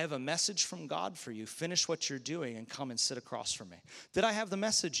 I have a message from God for you. Finish what you're doing and come and sit across from me. Did I have the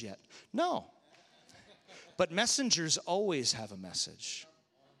message yet? No. But messengers always have a message.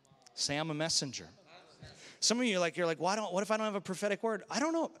 Say, I'm a messenger. Some of you you're like, what if I don't have a prophetic word? I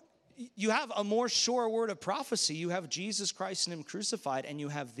don't know. You have a more sure word of prophecy. You have Jesus Christ and him crucified, and you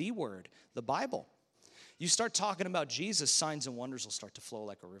have the word, the Bible. You start talking about Jesus, signs and wonders will start to flow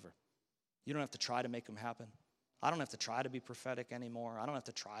like a river. You don't have to try to make them happen. I don't have to try to be prophetic anymore. I don't have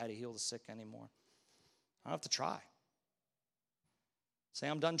to try to heal the sick anymore. I don't have to try. Say,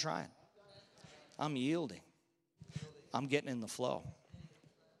 I'm done trying. I'm yielding. I'm getting in the flow.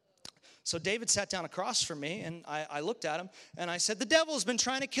 So David sat down across from me, and I looked at him, and I said, the devil's been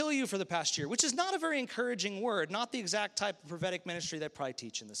trying to kill you for the past year, which is not a very encouraging word, not the exact type of prophetic ministry that I probably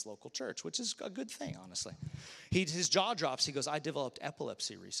teach in this local church, which is a good thing, honestly. His jaw drops. He goes, I developed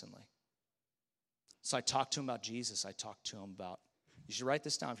epilepsy recently. So I talked to him about Jesus. I talked to him about, you should write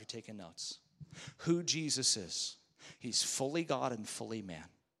this down if you're taking notes, who Jesus is. He's fully God and fully man.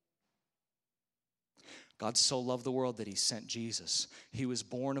 God so loved the world that he sent Jesus. He was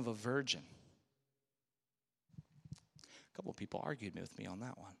born of a virgin. A couple of people argued with me on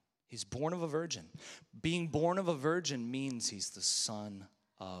that one. He's born of a virgin. Being born of a virgin means he's the Son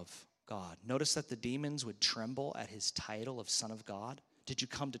of God. Notice that the demons would tremble at his title of Son of God. Did you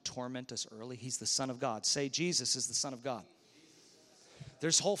come to torment us early? He's the Son of God. Say, Jesus is the Son of God.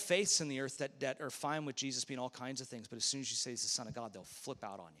 There's whole faiths in the earth that are fine with Jesus being all kinds of things, but as soon as you say he's the Son of God, they'll flip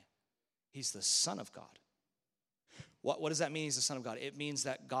out on you. He's the Son of God. What does that mean, he's the Son of God? It means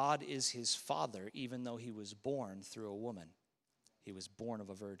that God is his Father, even though he was born through a woman. He was born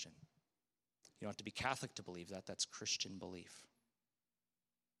of a virgin. You don't have to be Catholic to believe that. That's Christian belief.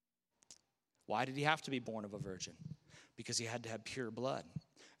 Why did he have to be born of a virgin? Because he had to have pure blood,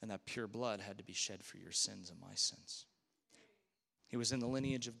 and that pure blood had to be shed for your sins and my sins. He was in the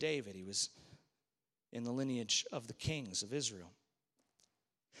lineage of David. He was in the lineage of the kings of Israel.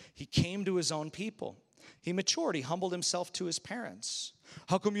 He came to his own people. He matured. He humbled himself to his parents.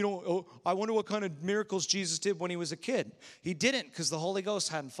 How come you don't, I wonder what kind of miracles Jesus did when he was a kid. He didn't because the Holy Ghost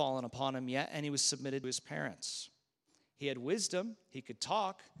hadn't fallen upon him yet, and he was submitted to his parents. He had wisdom. He could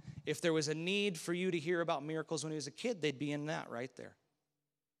talk. If there was a need for you to hear about miracles when he was a kid, they'd be in that right there.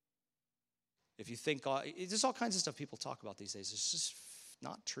 If you think, there's all kinds of stuff people talk about these days. It's just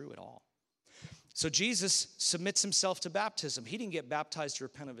not true at all. So Jesus submits himself to baptism. He didn't get baptized to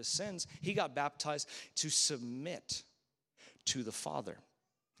repent of his sins. He got baptized to submit to the Father.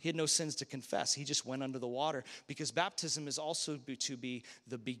 He had no sins to confess. He just went under the water, because baptism is also to be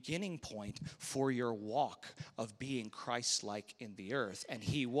the beginning point for your walk of being Christ-like in the earth. And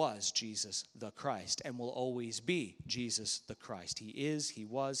he was Jesus the Christ and will always be Jesus the Christ. He is, he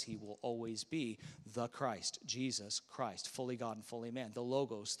was, he will always be the Christ, Jesus Christ, fully God and fully man. The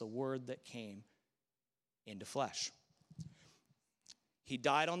Logos, the Word that came into flesh. He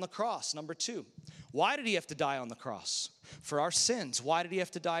died on the cross, number 2. Why did he have to die on the cross? For our sins. Why did he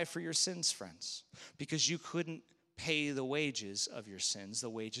have to die for your sins, friends? Because you couldn't pay the wages of your sins. The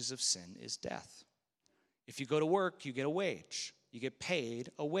wages of sin is death. If you go to work, you get a wage. You get paid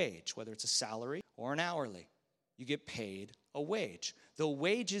a wage, whether it's a salary or an hourly. You get paid a wage. The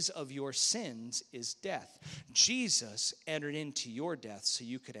wages of your sins is death. Jesus entered into your death so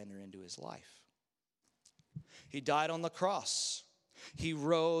you could enter into his life. He died on the cross. He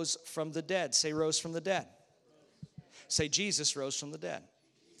rose from the dead. Say, rose from the dead. Say, Jesus rose from the dead.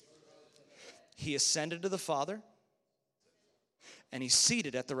 He ascended to the Father, and he's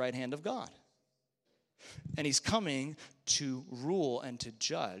seated at the right hand of God. And he's coming to rule and to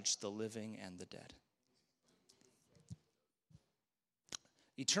judge the living and the dead.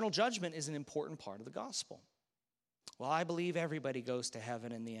 Eternal judgment is an important part of the gospel. Well, I believe everybody goes to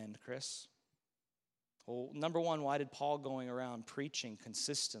heaven in the end, Kris. Well, number one, why did Paul going around preaching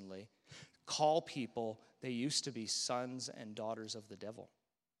consistently call people they used to be sons and daughters of the devil?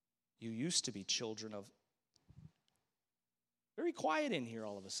 You used to be children of... Very quiet in here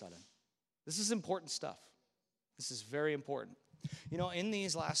all of a sudden. This is important stuff. This is very important. You know, in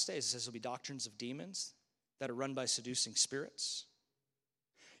these last days, it says there'll be doctrines of demons that are run by seducing spirits.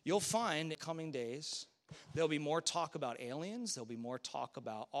 You'll find in coming days... There'll be more talk about aliens. There'll be more talk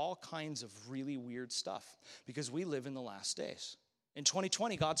about all kinds of really weird stuff, because we live in the last days. In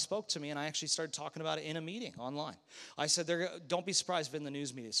 2020, God spoke to me, and I actually started talking about it in a meeting online. I said, don't be surprised if in the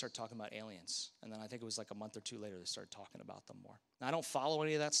news media they start talking about aliens. And then I think it was like a month or two later they started talking about them more. Now, I don't follow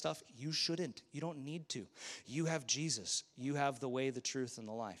any of that stuff. You shouldn't. You don't need to. You have Jesus. You have the way, the truth, and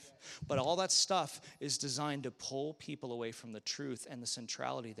the life. But all that stuff is designed to pull people away from the truth and the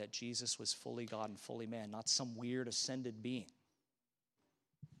centrality that Jesus was fully God and fully man, not some weird ascended being.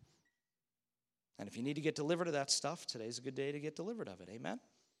 And if you need to get delivered of that stuff, today's a good day to get delivered of it. Amen?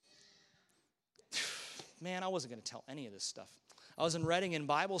 Man, I wasn't going to tell any of this stuff. I was in Reading in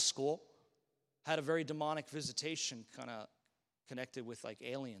Bible school, had a very demonic visitation kind of connected with like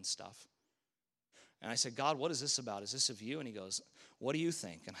alien stuff. And I said, God, what is this about? Is this of you? And he goes, what do you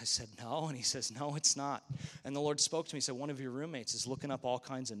think? And I said, no. And he says, no, it's not. And the Lord spoke to me. He said, one of your roommates is looking up all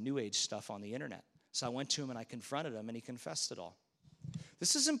kinds of New Age stuff on the internet. So I went to him and I confronted him, and he confessed it all.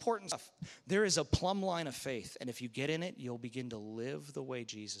 This is important stuff. There is a plumb line of faith, and if you get in it, you'll begin to live the way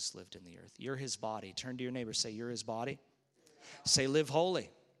Jesus lived in the earth. You're his body. Turn to your neighbor, say, you're his body. Say, live holy.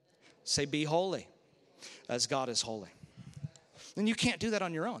 Say, be holy, as God is holy. And you can't do that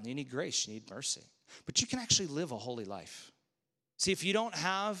on your own. You need grace. You need mercy. But you can actually live a holy life. See, if you don't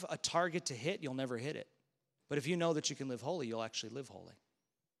have a target to hit, you'll never hit it. But if you know that you can live holy, you'll actually live holy.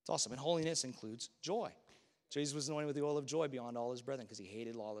 It's awesome. And holiness includes joy. Jesus was anointed with the oil of joy beyond all his brethren because he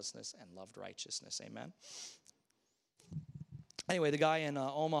hated lawlessness and loved righteousness. Amen? Anyway, the guy in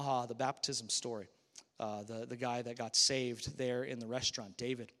Omaha, the baptism story, the guy that got saved there in the restaurant,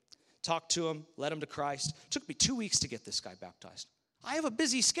 David, talked to him, led him to Christ. It took me 2 weeks to get this guy baptized. I have a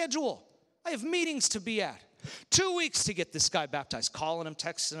busy schedule. I have meetings to be at. 2 weeks to get this guy baptized, calling him,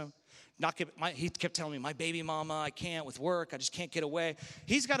 texting him. He kept telling me, my baby mama, I can't with work. I just can't get away.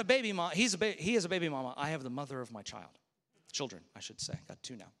 He's got a baby mama. He has a baby mama. I have the mother of my children, I should say. Got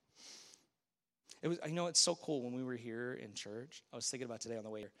 2 now. It was, you know, it's so cool when we were here in church. I was thinking about today on the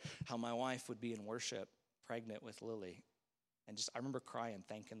way here, how my wife would be in worship, pregnant with Lily. And I remember crying,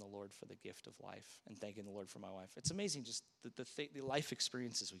 thanking the Lord for the gift of life and thanking the Lord for my wife. It's amazing just the life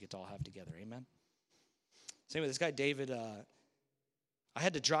experiences we get to all have together. Amen? So anyway, this guy, David, I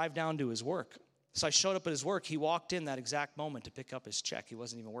had to drive down to his work. So I showed up at his work. He walked in that exact moment to pick up his check. He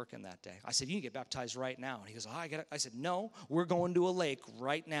wasn't even working that day. I said, you need to get baptized right now. And he goes, I said, no, we're going to a lake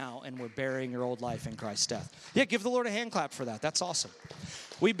right now, and we're burying your old life in Christ's death. Yeah, give the Lord a hand clap for that. That's awesome.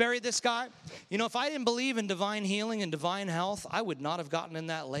 We buried this guy. You know, if I didn't believe in divine healing and divine health, I would not have gotten in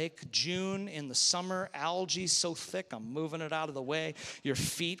that lake. June in the summer, algae so thick, I'm moving it out of the way. Your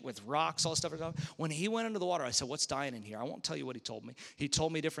feet with rocks, all stuff. When he went into the water, I said, what's dying in here? I won't tell you what he told me. He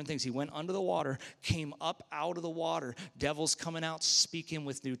told me different things. He went under the water, came up out of the water, devils coming out, speaking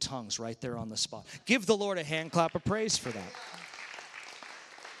with new tongues right there on the spot. Give the Lord a hand clap of praise for that.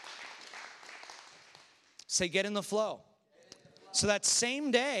 Say, get in the flow. So that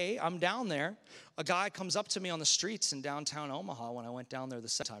same day, I'm down there. A guy comes up to me on the streets in downtown Omaha when I went down there the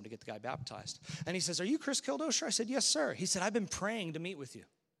second time to get the guy baptized. And he says, are you Kris Kildosher? I said, yes, sir. He said, I've been praying to meet with you.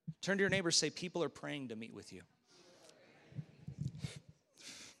 Turn to your neighbor, say, people are praying to meet with you.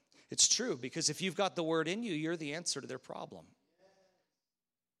 It's true, because if you've got the word in you, you're the answer to their problem.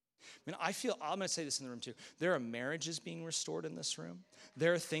 I mean, I'm going to say this in the room too. There are marriages being restored in this room.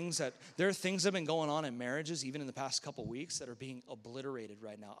 There are things that have been going on in marriages, even in the past couple weeks, that are being obliterated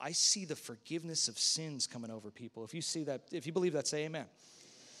right now. I see the forgiveness of sins coming over people. If you see that, if you believe that, say amen.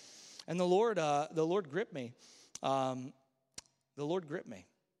 And the Lord gripped me. The Lord gripped me.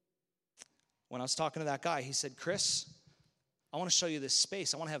 When I was talking to that guy, he said, Kris, I want to show you this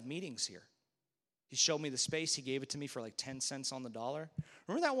space. I want to have meetings here. He showed me the space. He gave it to me for like 10 cents on the dollar.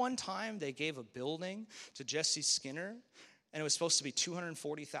 Remember that one time they gave a building to Jesse Skinner, and it was supposed to be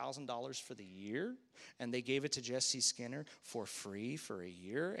 $240,000 for the year, and they gave it to Jesse Skinner for free for a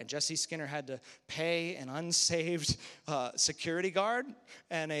year, and Jesse Skinner had to pay an unsaved security guard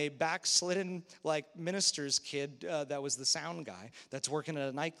and a backslidden minister's kid that was the sound guy that's working at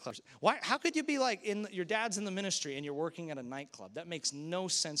a nightclub. Why? How could you be your dad's in the ministry and you're working at a nightclub? That makes no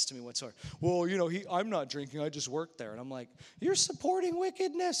sense to me whatsoever. Well, I'm not drinking. I just work there. And I'm like, you're supporting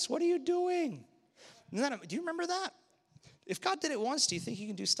wickedness. What are you doing? Do you remember that? If God did it once, do you think he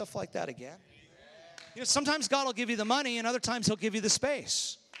can do stuff like that again? Sometimes God will give you the money, and other times he'll give you the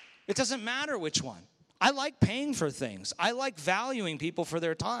space. It doesn't matter which one. I like paying for things. I like valuing people for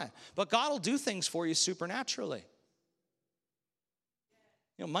their time. But God will do things for you supernaturally.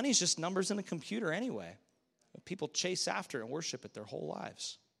 Money's just numbers in a computer anyway. People chase after it and worship it their whole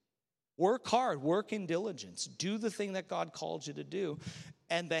lives. Work hard, work in diligence. Do the thing that God called you to do.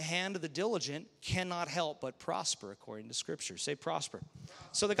 And the hand of the diligent cannot help but prosper, according to Scripture. Say prosper.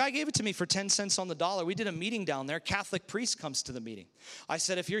 So the guy gave it to me for 10 cents on the dollar. We did a meeting down there. Catholic priest comes to the meeting. I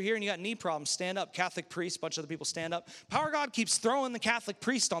said, if you're here and you got knee problems, stand up. Catholic priest, a bunch of other people stand up. Power of God keeps throwing the Catholic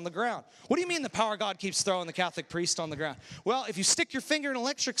priest on the ground. What do you mean the power of God keeps throwing the Catholic priest on the ground? Well, if you stick your finger in an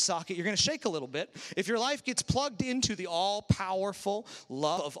electric socket, you're going to shake a little bit. If your life gets plugged into the all-powerful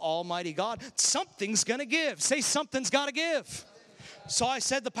love of Almighty God, something's going to give. Say something's got to give. So I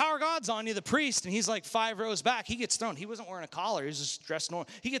said, the power of God's on you, the priest, and he's like 5 rows back. He gets thrown. He wasn't wearing a collar. He was just dressed normal.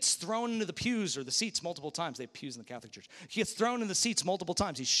 He gets thrown into the pews or the seats multiple times. They have pews in the Catholic Church. He gets thrown into the seats multiple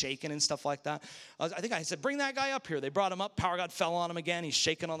times. He's shaking and stuff like that. I think I said, bring that guy up here. They brought him up. Power of God fell on him again. He's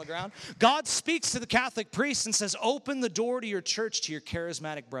shaking on the ground. God speaks to the Catholic priest and says, open the door to your church, to your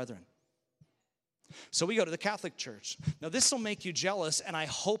charismatic brethren. So we go to the Catholic Church. Now, this will make you jealous, and I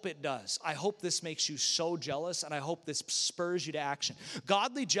hope it does. I hope this makes you so jealous, and I hope this spurs you to action.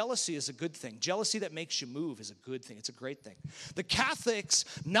 Godly jealousy is a good thing. Jealousy that makes you move is a good thing. It's a great thing. The Catholics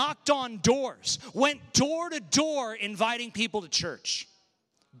knocked on doors, went door to door inviting people to church.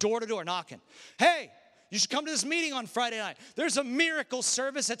 Door to door, knocking. Hey, you should come to this meeting on Friday night. There's a miracle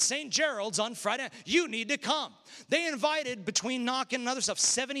service at St. Gerald's on Friday night. You need to come. They invited, between knocking and other stuff,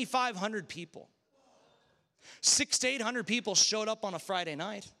 7,500 people. 600 to 800 people showed up on a Friday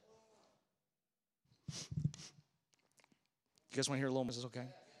night. You guys want to hear a little more? Is this okay?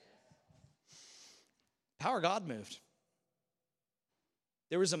 Power of God moved.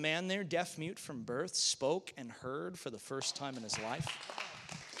 There was a man there, deaf mute from birth, spoke and heard for the first time in his life.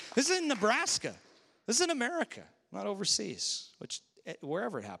 This is in Nebraska. This is in America, not overseas, which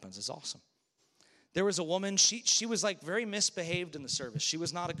wherever it happens is awesome. There was a woman, she was very misbehaved in the service. She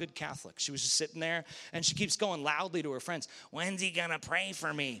was not a good Catholic. She was just sitting there, and she keeps going loudly to her friends, when's he going to pray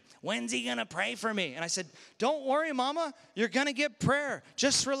for me? When's he going to pray for me? And I said, don't worry, mama. You're going to get prayer.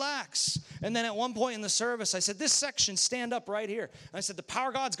 Just relax. And then at one point in the service, I said, this section, stand up right here. And I said, the power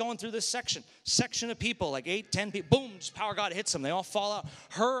of God's going through this section of people, 8, 10 people. Boom, just power of God hits them. They all fall out.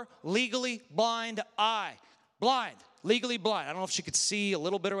 Her legally blind eye, legally blind. I don't know if she could see a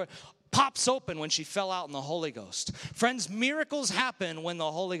little bit or pops open when she fell out in the Holy Ghost. Friends, miracles happen when the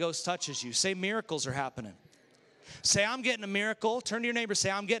Holy Ghost touches you. Say, miracles are happening. Say, I'm getting a miracle. Turn to your neighbor,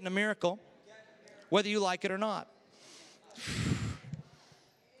 say, I'm getting a miracle, whether you like it or not.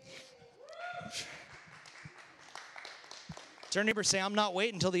 Turn to your neighbor, say, I'm not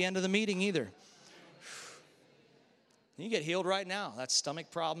waiting until the end of the meeting either. You get healed right now. That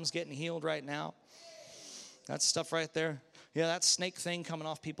stomach problem's getting healed right now. That stuff right there. Yeah, that snake thing coming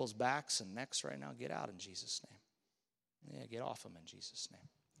off people's backs and necks right now. Get out in Jesus' name. Yeah, get off them in Jesus'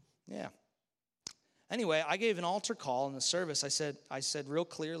 name. Yeah. Anyway, I gave an altar call in the service. I said real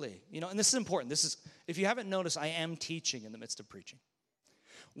clearly, and this is important. If you haven't noticed, I am teaching in the midst of preaching.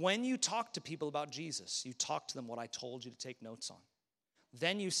 When you talk to people about Jesus, you talk to them what I told you to take notes on.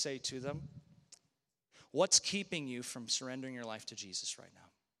 Then you say to them, what's keeping you from surrendering your life to Jesus right now?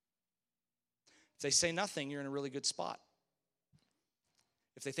 If they say nothing, you're in a really good spot.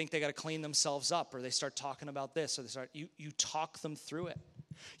 If they think they got to clean themselves up, or they start talking about this, or you talk them through it.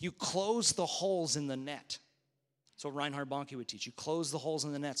 You close the holes in the net. That's what Reinhard Bonnke would teach. You close the holes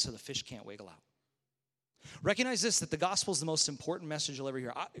in the net so the fish can't wiggle out. Recognize this, that the gospel is the most important message you'll ever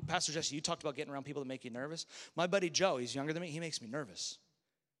hear. Pastor Jesse, you talked about getting around people that make you nervous. My buddy Joe, he's younger than me, he makes me nervous.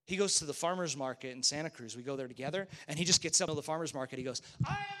 He goes to the farmer's market in Santa Cruz. We go there together, and he just gets up to the farmer's market. He goes,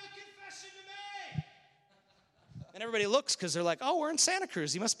 I have a confession to make. And everybody looks because they're like, oh, we're in Santa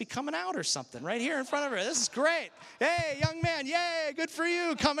Cruz. He must be coming out or something right here in front of her. This is great. Hey, young man, yay, good for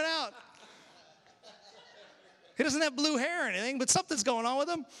you, coming out. He doesn't have blue hair or anything, but something's going on with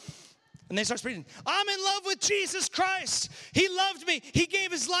him. And they start preaching, I'm in love with Jesus Christ. He loved me. He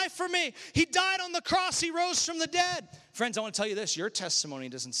gave his life for me. He died on the cross. He rose from the dead. Friends, I want to tell you this. Your testimony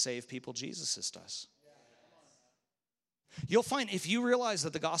doesn't save people. Jesus' does. You'll find if you realize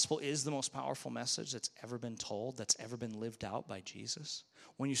that the gospel is the most powerful message that's ever been told, that's ever been lived out by Jesus,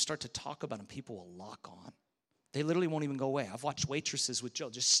 when you start to talk about him, people will lock on. They literally won't even go away. I've watched waitresses with Joe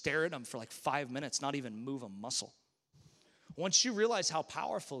just stare at him for like 5 minutes, not even move a muscle. Once you realize how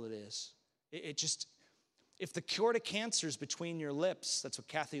powerful it is, if the cure to cancer is between your lips, that's what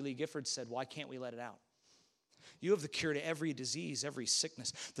Kathy Lee Gifford said, why can't we let it out? You have the cure to every disease, every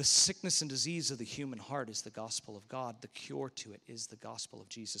sickness. The sickness and disease of the human heart is the gospel of God. The cure to it is the gospel of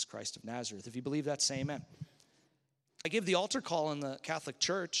Jesus Christ of Nazareth. If you believe that, say amen. I gave the altar call in the Catholic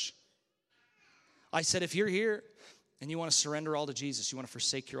Church. I said, if you're here and you want to surrender all to Jesus, you want to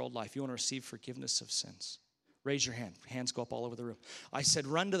forsake your old life, you want to receive forgiveness of sins, raise your hand. Hands go up all over the room. I said,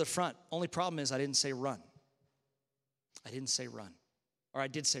 run to the front. Only problem is I didn't say run. I didn't say run. Or I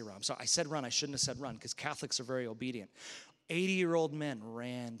did say run. I'm sorry. I said run. I shouldn't have said run because Catholics are very obedient. 80-year-old men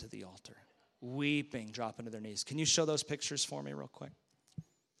ran to the altar, weeping, dropping to their knees. Can you show those pictures for me real quick?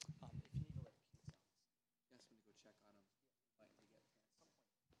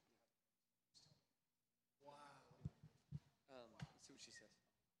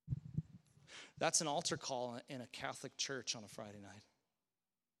 That's an altar call in a Catholic church on a Friday night.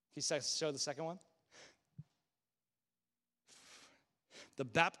 Can you show the second one? The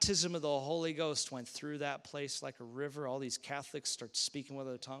baptism of the Holy Ghost went through that place like a river. All these Catholics start speaking with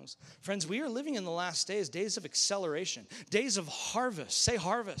other tongues. Friends, we are living in the last days, days of acceleration, days of harvest. Say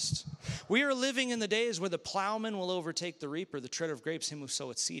harvest. We are living in the days where the plowman will overtake the reaper, the treader of grapes, him who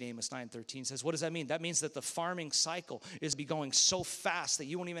soweth seed. Amos 9:13 says, what does that mean? That means that the farming cycle is be going so fast that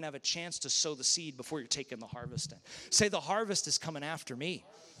you won't even have a chance to sow the seed before you're taking the harvest in. Say the harvest is coming after me.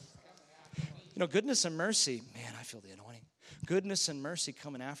 Goodness and mercy, man, I feel the anointing. Goodness and mercy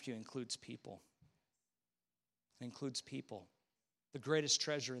coming after you includes people. It includes people. The greatest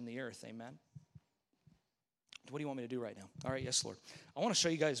treasure in the earth, amen? What do you want me to do right now? All right, yes, Lord. I want to show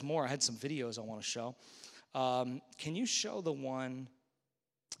you guys more. I had some videos I want to show. Can you show the one?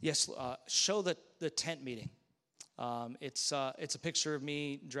 Yes, show the tent meeting. It's a picture of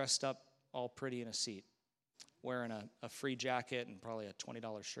me dressed up all pretty in a seat, wearing a free jacket and probably a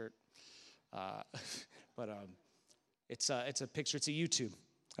 $20 shirt. But it's a picture. It's a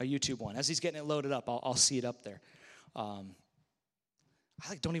YouTube one. As he's getting it loaded up, I'll see it up there. I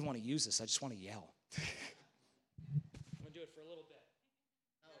don't even want to use this. I just want to yell. I'm gonna do it for a little bit.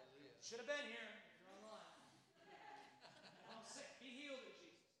 Should have been here. If you're online. I'm sick. Be healed in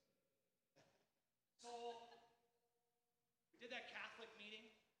Jesus. So we did that Catholic meeting.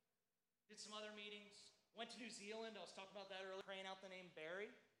 Did some other meetings. Went to New Zealand. I was talking about that earlier. Praying out the name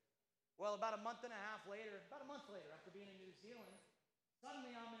Barry. Well, about a month later, after being in New Zealand,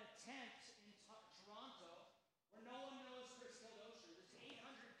 suddenly I'm in a tent in Toronto where no one knows Kris Kildosher. There's 800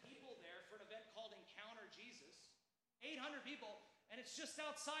 people there for an event called Encounter Jesus. 800 people, and it's just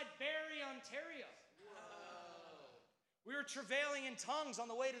outside Barrie, Ontario. Whoa. We were travailing in tongues on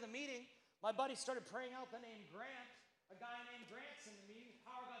the way to the meeting. My buddy started praying out the name Grant. A guy named Grant's in the meeting. The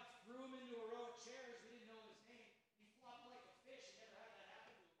power of God threw him into a row of chairs. We didn't know his name. He flopped like a fish. He never had that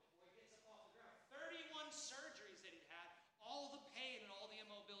happen to him before. He gets up off the ground. 31 surgeries that he'd had. All the pain and all the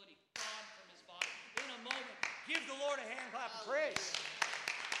immobility gone from his body. In a moment, give the Lord a hand clap of praise.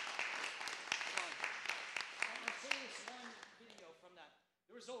 I'm going to say this one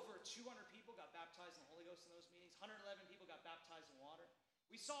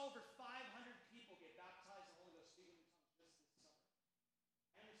saw over 500 people get baptized in the Holy Ghost, speaking in tongues just this summer.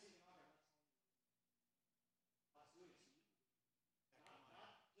 And receiving honor. God's doing it to you. Not just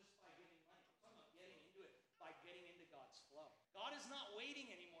by giving money. I'm talking about getting into it by getting into God's flow. God is not waiting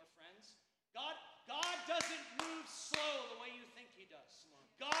anymore, friends. God doesn't move slow the way you think he does.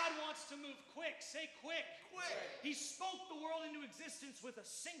 God wants to move quick. Say quick. Quick. He spoke the world into existence with a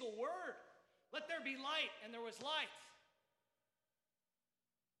single word. Let there be light, and there was light.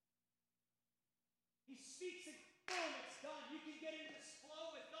 He speaks it, boom, it's done. You can get into this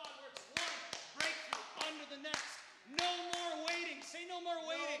flow with God where it's one breakthrough under the next. No more waiting. Say no more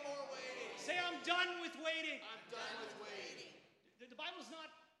waiting. No more waiting. Say I'm done with waiting. I'm done with waiting. The Bible's not,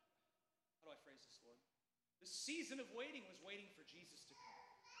 how do I phrase this, Lord? The season of waiting was waiting for Jesus to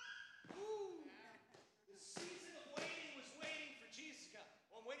come. Woo! The season of waiting was waiting for Jesus to come.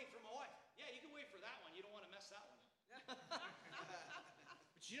 Well, I'm waiting for my wife. Yeah, you can wait for that one. You don't want to mess that one up.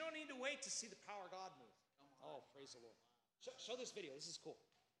 But you don't need to wait to see the power of God move. Oh, praise the Lord. Show this video. This is cool.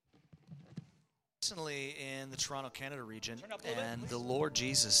 Recently in the Toronto, Canada region, and the Lord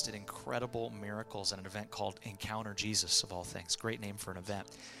Jesus did incredible miracles at an event called Encounter Jesus, of all things. Great name for an event.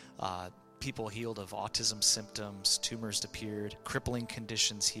 People healed of autism symptoms, tumors disappeared, crippling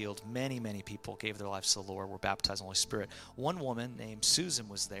conditions healed. Many, many people gave their lives to the Lord, were baptized in the Holy Spirit. One woman named Susan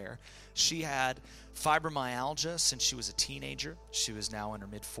was there. She had fibromyalgia since she was a teenager. She was now in her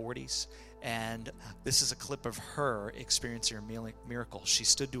mid-40s. And this is a clip of her experiencing her miracle. She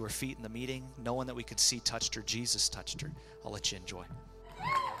stood to her feet in the meeting. No one that we could see touched her. Jesus touched her. I'll let you enjoy.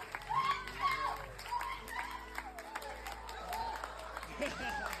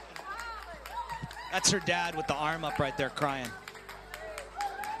 That's her dad with the arm up right there crying.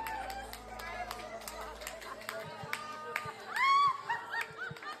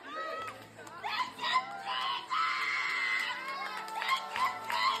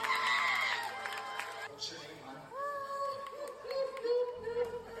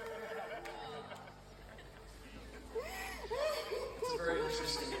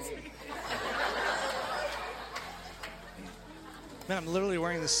 Man, I'm literally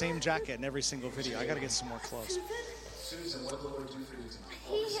wearing the same jacket in every single video. I got to get some more clothes. Susan, what did the Lord do for you tonight?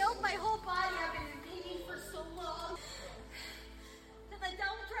 He healed my whole body. I've been in pain for so long. Then the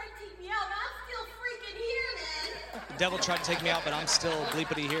devil tried to take me out, but I'm still freaking here, man. The devil tried to take me out, but I'm still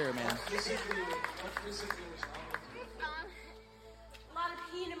bleepity here, man. A lot of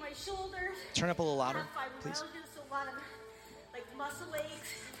pain in my shoulders. Turn up a little louder, I have please. fibromyalgia, so a lot of muscle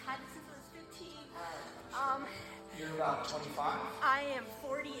aches. I've had it since I was 15. You're about 25? I am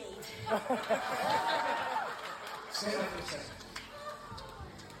 48. Stand up for a second.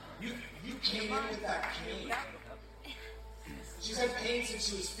 You came in with that cane. She's had pain since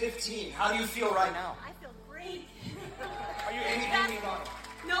she was 15. How do you feel right now? I feel great. Are you anything about it?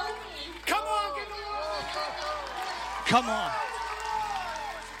 No pain. Come on, give the Lord. Come on.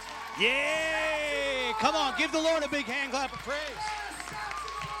 Yay! Come on, give the Lord a big hand clap of praise.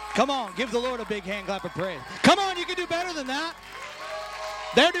 Come on, give the Lord a big hand clap of praise. Come on, you can do better than that.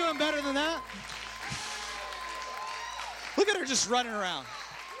 They're doing better than that. Look at her just running around.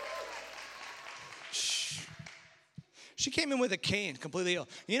 Shh. She came in with a cane, completely ill.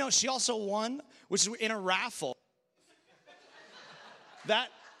 You know, she also won, which is in a raffle. That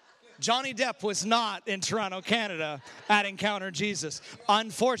Johnny Depp was not in Toronto, Canada at Encounter Jesus.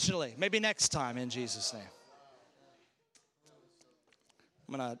 Unfortunately, maybe next time in Jesus' name.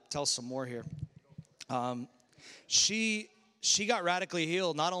 I'm going to tell some more here. She got radically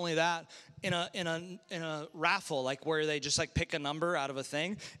healed. Not only that, in a raffle, like where they just like pick a number out of a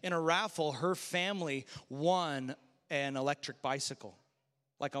thing. In a raffle, her family won an electric bicycle,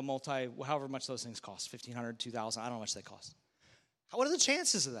 like a however much those things cost, $1,500, $2,000. I don't know how much they cost. What are the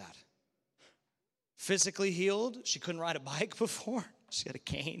chances of that? Physically healed. She couldn't ride a bike before. She had a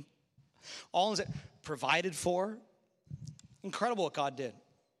cane. All provided for. Incredible what God did.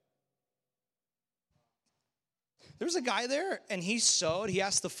 There was a guy there, and he sewed. He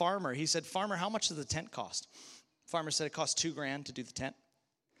asked the farmer. He said, "Farmer, how much does the tent cost?" Farmer said it cost $2,000 to do the tent.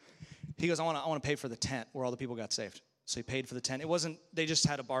 He goes, I want to pay for the tent where all the people got saved. So he paid for the tent. It wasn't, they just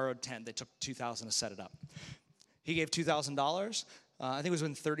had a borrowed tent. They took $2,000 to set it up. He gave $2,000. I think it was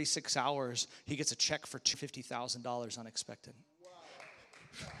within 36 hours, he gets a check for $50,000 unexpected.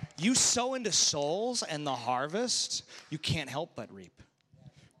 You sow into souls and the harvest, you can't help but reap.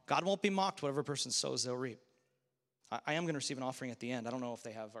 God won't be mocked. Whatever person sows, they'll reap. I am going to receive an offering at the end. I don't know if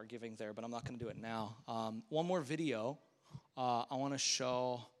they have our giving there, but I'm not going to do it now. One more video. I want to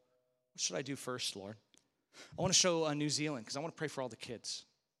show, what should I do first, Lord? I want to show New Zealand because I want to pray for all the kids.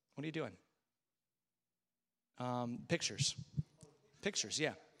 What are you doing? Pictures. Pictures,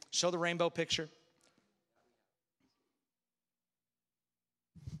 yeah. Show the rainbow picture.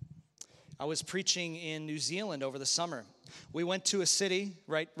 I was preaching in New Zealand over the summer. We went to a city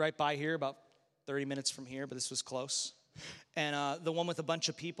right by here, about 30 minutes from here, but this was close. And the one with a bunch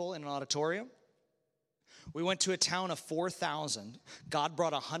of people in an auditorium. We went to a town of 4,000. God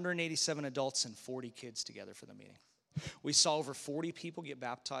brought 187 adults and 40 kids together for the meeting. We saw over 40 people get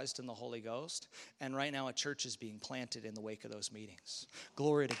baptized in the Holy Ghost, and right now a church is being planted in the wake of those meetings.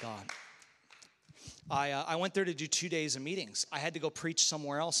 Glory to God. I went there to do 2 days of meetings. I had to go preach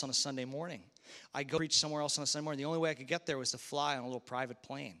somewhere else on a Sunday morning. The only way I could get there was to fly on a little private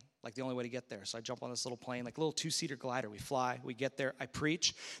plane, like the only way to get there. So I jump on this little plane, like a little 2-seater glider. We fly, we get there, I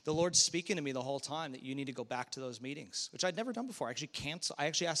preach. The Lord's speaking to me the whole time that you need to go back to those meetings, which I'd never done before. I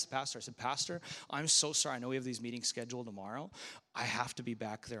actually asked the pastor. I said, Pastor, I'm so sorry. I know we have these meetings scheduled tomorrow. I have to be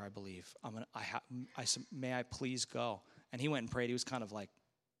back there, I believe. I said, may I please go? And he went and prayed. He was kind of like,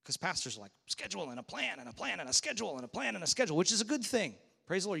 because pastors are like, schedule and a plan and a plan and a schedule and a plan and a schedule, which is a good thing.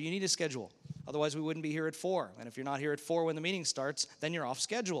 Praise the Lord, you need a schedule. Otherwise, we wouldn't be here at 4. And if you're not here at 4 when the meeting starts, then you're off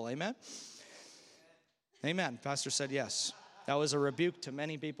schedule. Amen? Amen. Pastor said yes. That was a rebuke to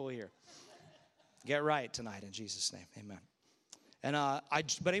many people here. Get right tonight in Jesus' name. Amen. And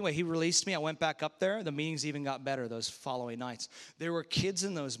but anyway, he released me. I went back up there. The meetings even got better those following nights. There were kids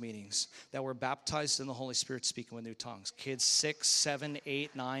in those meetings that were baptized in the Holy Spirit speaking with new tongues. Kids 6, 7,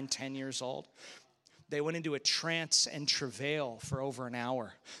 8, 9, 10 years old. They went into a trance and travail for over an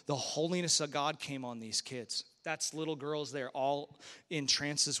hour. The holiness of God came on these kids. That's little girls there, all in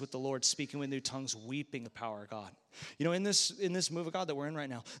trances with the Lord, speaking with new tongues, weeping the power of God. You know, in this move of God that we're in right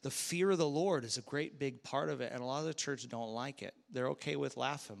now, the fear of the Lord is a great big part of it, and a lot of the church don't like it. They're okay with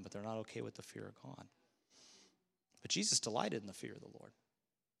laughing, but they're not okay with the fear of God. But Jesus delighted in the fear of the Lord.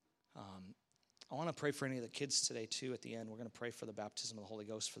 I want to pray for any of the kids today, too, at the end. We're going to pray for the baptism of the Holy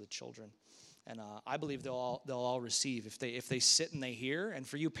Ghost for the children. And I believe they'll all receive if they sit and they hear. And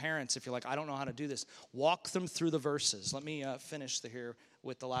for you parents, if you're like, I don't know how to do this, walk them through the verses. Let me finish here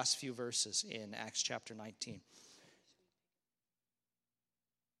with the last few verses in Acts chapter 19.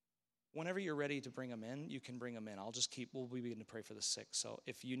 Whenever you're ready to bring them in, you can bring them in. We'll begin to pray for the sick. So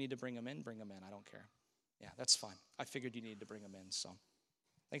if you need to bring them in, bring them in. I don't care. Yeah, that's fine. I figured you needed to bring them in. So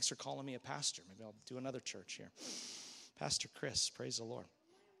thanks for calling me a pastor. Maybe I'll do another church here. Pastor Kris, praise the Lord.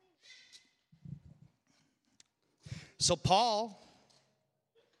 So Paul,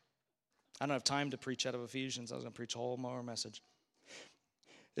 I don't have time to preach out of Ephesians. I was going to preach a whole more message.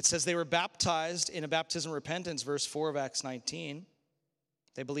 It says they were baptized in a baptism of repentance, verse 4 of Acts 19.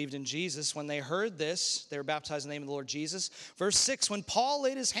 They believed in Jesus. When they heard this, they were baptized in the name of the Lord Jesus. Verse 6, when Paul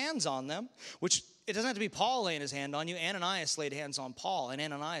laid his hands on them, which it doesn't have to be Paul laying his hand on you. Ananias laid hands on Paul, and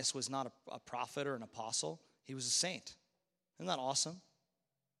Ananias was not a prophet or an apostle. He was a saint. Isn't that awesome?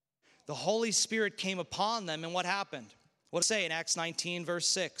 The Holy Spirit came upon them, and what happened? What does it say in Acts 19, verse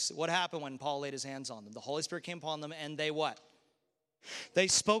 6? What happened when Paul laid his hands on them? The Holy Spirit came upon them, and they what? They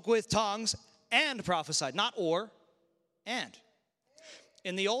spoke with tongues and prophesied. Not or, and.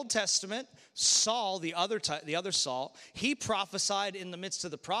 In the Old Testament, Saul, the other Saul, he prophesied in the midst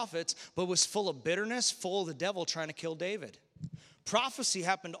of the prophets, but was full of bitterness, full of the devil trying to kill David. Prophecy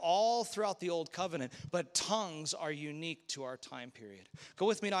happened all throughout the Old Covenant, but tongues are unique to our time period. Go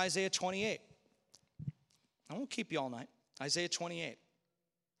with me to Isaiah 28. I won't keep you all night. Isaiah 28.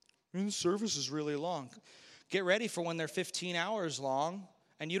 The service is really long. Get ready for when they're 15 hours long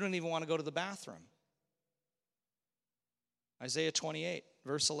and you don't even want to go to the bathroom. Isaiah 28,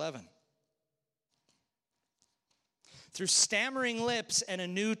 verse 11. Through stammering lips and a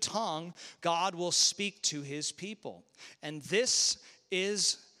new tongue, God will speak to his people. And this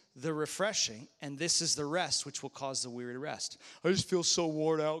is the refreshing, and this is the rest, which will cause the weary to rest. I just feel so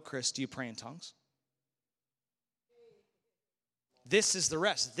worn out, Kris. Do you pray in tongues? This is the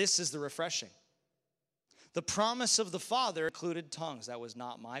rest. This is the refreshing. The promise of the Father included tongues. That was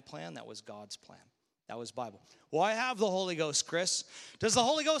not my plan. That was God's plan. That was Bible. Well, I have the Holy Ghost, Kris. Does the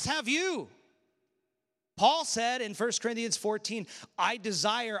Holy Ghost have you? Paul said in 1 Corinthians 14, I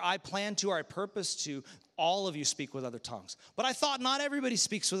desire, I plan to, or I purpose to, all of you speak with other tongues. But I thought not everybody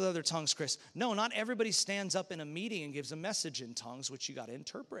speaks with other tongues, Kris. No, not everybody stands up in a meeting and gives a message in tongues, which you got to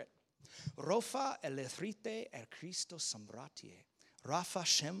interpret. Rofa elethrite er Christo sambratie. Rafa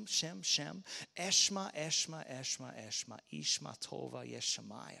Shem, Shem, Shem, Eshma, Eshma, Eshma, Eshma, Ishma, Tova,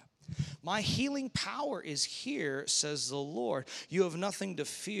 Yeshemaya. My healing power is here, says the Lord. You have nothing to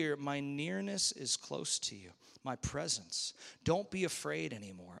fear. My nearness is close to you. My presence. Don't be afraid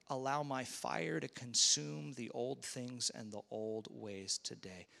anymore. Allow my fire to consume the old things and the old ways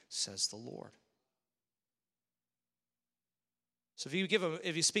today, says the Lord. So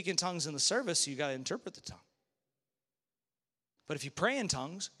if you speak in tongues in the service, you got to interpret the tongue. But if you pray in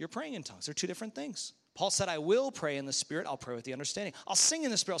tongues, you're praying in tongues. They're two different things. Paul said, I will pray in the Spirit. I'll pray with the understanding. I'll sing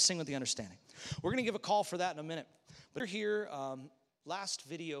in the Spirit. I'll sing with the understanding. We're going to give a call for that in a minute. But we're here, last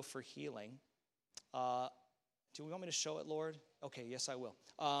video for healing. Do you want me to show it, Lord? Okay, yes, I will.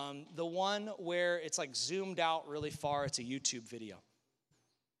 The one where it's like zoomed out really far. It's a YouTube video.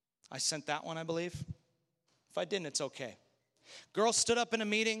 I sent that one, I believe. If I didn't, it's okay. Girl stood up in a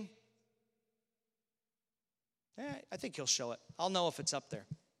meeting. I think he'll show it. I'll know if it's up there.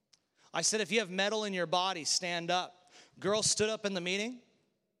 I said, if you have metal in your body, stand up. Girl stood up in the meeting.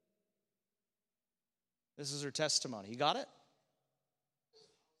 This is her testimony. You got it?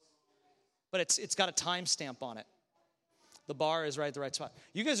 But it's got a timestamp on it. The bar is right at the right spot.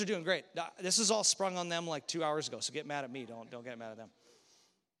 You guys are doing great. This is all sprung on them like 2 hours ago, so get mad at me. Don't get mad at them.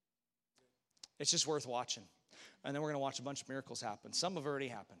 It's just worth watching. And then we're going to watch a bunch of miracles happen. Some have already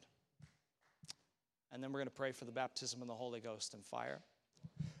happened. And then we're going to pray for the baptism in the Holy Ghost and fire.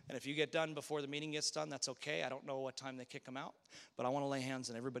 And if you get done before the meeting gets done, that's okay. I don't know what time they kick them out. But I want to lay hands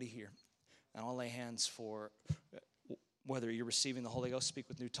on everybody here. And I'll lay hands for whether you're receiving the Holy Ghost, speak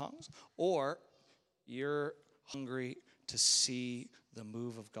with new tongues, or you're hungry to see the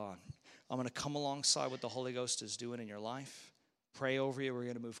move of God. I'm going to come alongside what the Holy Ghost is doing in your life. Pray over you. We're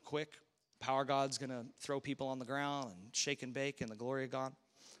going to move quick. Power God's going to throw people on the ground and shake and bake in the glory of God.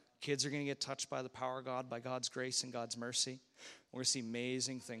 Kids are going to get touched by the power of God, by God's grace and God's mercy. We're going to see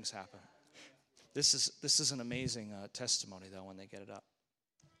amazing things happen. This is an amazing testimony, though, when they get it up.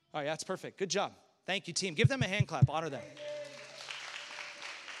 All right, that's perfect. Good job. Thank you, team. Give them a hand clap. Honor them.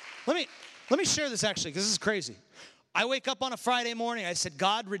 Let me share this, actually, because this is crazy. I wake up on a Friday morning. I said,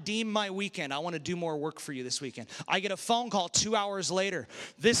 God, redeem my weekend. I want to do more work for you this weekend. I get a phone call 2 hours later.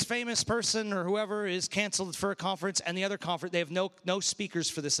 This famous person or whoever is canceled for a conference, and the other conference, they have no speakers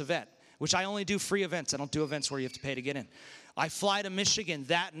for this event, which I only do free events. I don't do events where you have to pay to get in. I fly to Michigan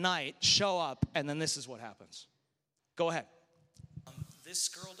that night, show up, and then this is what happens. Go ahead. This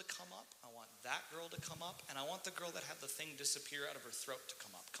girl to come up. I want that girl to come up, and I want the girl that had the thing disappear out of her throat to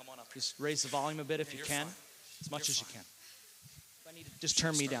come up. Come on up. Just raise the volume a bit if you can. Fine. As much as you can. I need to just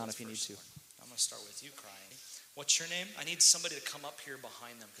turn me down if you need to. I'm going to start with you crying. What's your name? I need somebody to come up here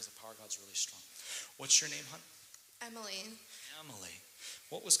behind them because the power of God's really strong. What's your name, hon? Emily. Emily.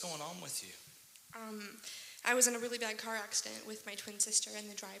 What was going on with you? I was in a really bad car accident with my twin sister and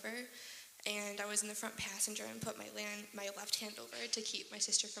the driver, and I was in the front passenger and put my left hand over to keep my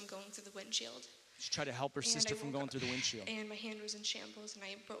sister from going through the windshield. She tried to help her sister from going through the windshield. And my hand was in shambles, and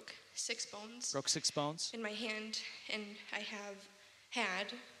I broke 6 bones. Broke 6 bones? In my hand, and I have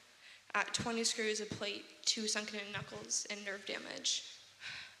had 20 screws, a plate, 2 sunken in knuckles, and nerve damage.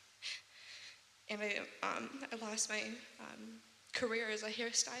 And I lost my career as a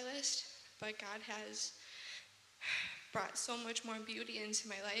hairstylist, but God has brought so much more beauty into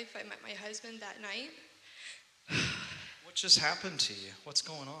my life. I met my husband that night. What just happened to you? What's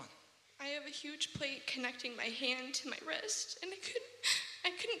going on? I have a huge plate connecting my hand to my wrist, and I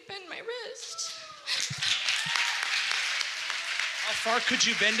couldn't bend my wrist. How far could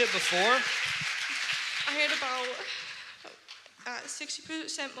you bend it before? I had about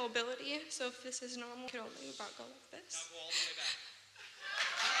 60% mobility, so if this is normal, I could only about go like this. Now go all the way back.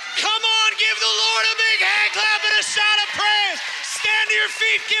 Come on, give the Lord a big hand clap and a shout of praise. Stand to your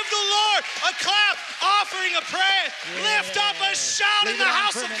feet, give the Lord a clap, offering a praise. Yeah. Lift up a shout in the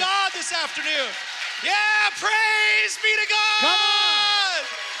house of God this afternoon. Yeah, praise be to God. Come on.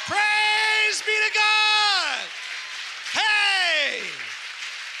 Praise be to God. Hey.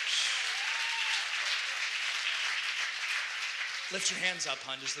 Lift your hands up,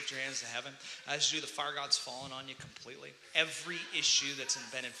 hon. Just lift your hands to heaven. As you do, the fire of God's falling on you completely. Every issue that's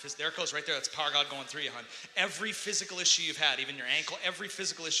been in physical, there it goes right there. That's power of God going through you, hon. Every physical issue you've had, even your ankle, every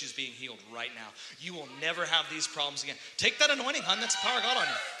physical issue is being healed right now. You will never have these problems again. Take that anointing, hon. That's the power of God on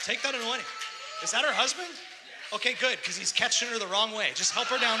you. Take that anointing. Is that her husband? Okay, good, because he's catching her the wrong way. Just help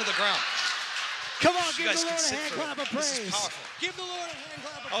her down to the ground. Come on, give the Lord a hand clap of praise. This is powerful. Give the Lord a hand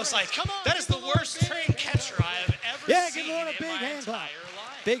clap of praise. I was like, come on. That is the worst trained catcher I have ever seen. Yeah, give the Lord a big hand clap. Life.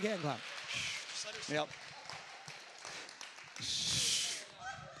 Big hand clap. Yep.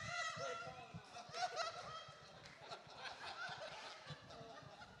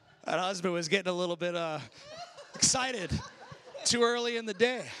 That husband was getting a little bit excited too early in the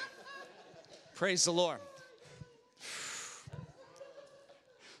day. Praise the Lord.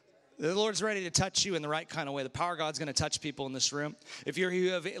 The Lord's ready to touch you in the right kind of way. The power of God's going to touch people in this room. If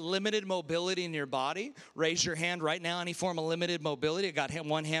you have limited mobility in your body, raise your hand right now. Any form of limited mobility. I got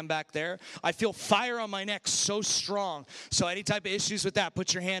one hand back there. I feel fire on my neck so strong. So any type of issues with that,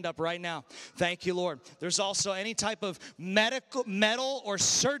 put your hand up right now. Thank you, Lord. There's also any type of metal or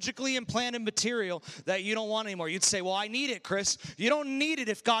surgically implanted material that you don't want anymore. You'd say, well, I need it, Kris. You don't need it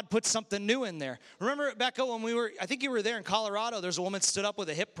if God puts something new in there. Remember, Becca, when I think you were there in Colorado, there's a woman stood up with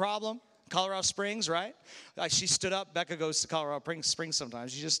a hip problem. Colorado Springs, right? She stood up. Becca goes to Colorado Springs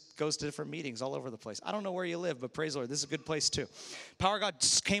sometimes. She just goes to different meetings all over the place. I don't know where you live, but praise the Lord. This is a good place too. Power of God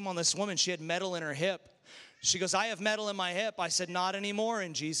came on this woman. She had metal in her hip. She goes, I have metal in my hip. I said, not anymore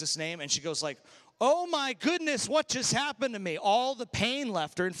in Jesus' name. And she goes like, oh my goodness, what just happened to me? All the pain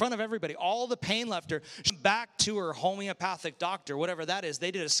left her in front of everybody. All the pain left her. She went back to her homeopathic doctor, whatever that is.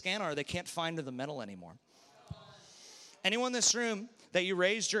 They did a scan on her. They can't find her the metal anymore. Anyone in this room that you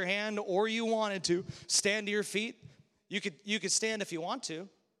raised your hand or you wanted to stand to your feet, you could stand if you want to,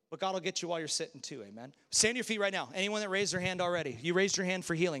 but God will get you while you're sitting too, amen? Stand to your feet right now. Anyone that raised their hand already, you raised your hand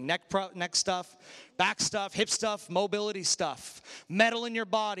for healing. Neck stuff, back stuff, hip stuff, mobility stuff, metal in your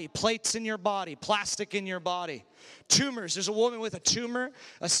body, plates in your body, plastic in your body. Tumors, there's a woman with a tumor.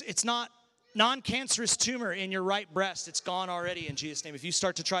 It's not non-cancerous tumor in your right breast. It's gone already in Jesus' name. If you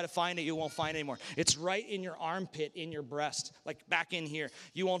start to try to find it, you won't find it anymore. It's right in your armpit, in your breast, like back in here.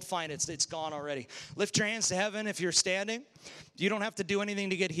 You won't find it. It's gone already. Lift your hands to heaven if you're standing. You don't have to do anything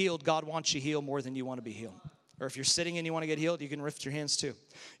to get healed. God wants you healed more than you want to be healed. Or if you're sitting and you want to get healed, you can lift your hands too.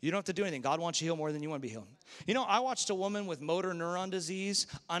 You don't have to do anything. God wants you healed more than you want to be healed. You know, I watched a woman with motor neuron disease,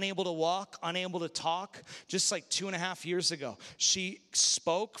 unable to walk, unable to talk, just like 2.5 years ago. She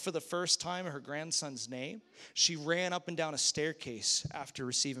spoke for the first time her grandson's name. She ran up and down a staircase after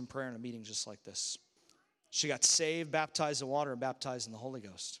receiving prayer in a meeting just like this. She got saved, baptized in water, and baptized in the Holy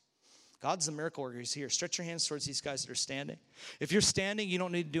Ghost. God's the miracle worker. He's here. Stretch your hands towards these guys that are standing. If you're standing, you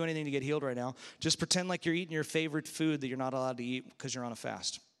don't need to do anything to get healed right now. Just pretend like you're eating your favorite food that you're not allowed to eat because you're on a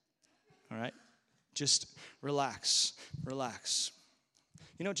fast. All right? Just relax. Relax.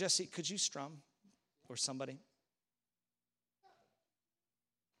 You know, Jesse, could you strum? Or somebody?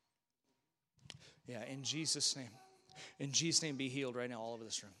 Yeah, in Jesus' name. In Jesus' name, be healed right now all over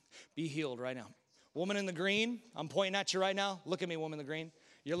this room. Be healed right now. Woman in the green, I'm pointing at you right now. Look at me, woman in the green.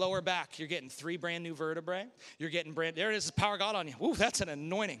 Your lower back, you're getting 3 brand new vertebrae. You're getting there it is, the power of God on you. Ooh, that's an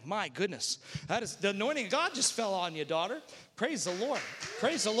anointing. My goodness. That is the anointing of God just fell on you, daughter. Praise the Lord.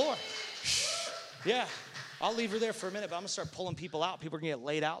 Praise the Lord. Yeah. I'll leave her there for a minute, but I'm going to start pulling people out. People are going to get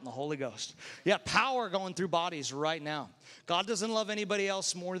laid out in the Holy Ghost. Yeah, power going through bodies right now. God doesn't love anybody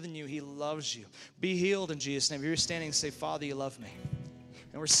else more than you. He loves you. Be healed in Jesus' name. If you're standing and say, Father, you love me.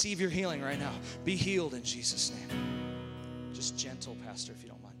 And receive your healing right now. Be healed in Jesus' name. Just gentle, Pastor, if you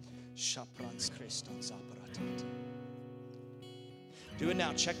don't mind. Do it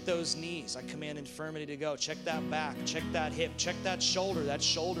now. Check those knees. I command infirmity to go. Check that back. Check that hip. Check that shoulder. That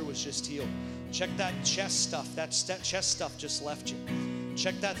shoulder was just healed. Check that chest stuff. That chest stuff just left you.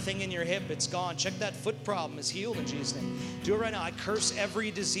 Check that thing in your hip. It's gone. Check that foot problem is healed in Jesus' name. Do it right now. I curse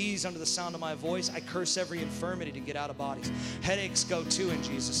every disease under the sound of my voice. I curse every infirmity to get out of bodies. Headaches go too in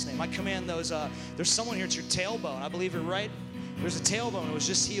Jesus' name. I command those. There's someone here. It's your tailbone. I believe you're right. There's a tailbone. It was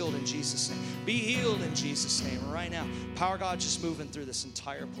just healed in Jesus' name. Be healed in Jesus' name right now. Power of God just moving through this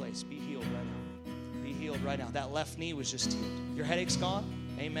entire place. Be healed right now. Be healed right now. That left knee was just healed. Your headache's gone?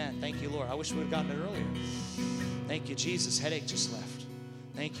 Amen. Thank you, Lord. I wish we would have gotten it earlier. Thank you, Jesus. Headache just left.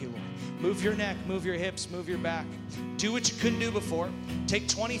 Thank you, Lord. Move your neck, move your hips, move your back. Do what you couldn't do before. Take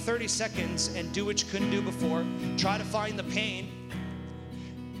 20, 30 seconds and do what you couldn't do before. Try to find the pain.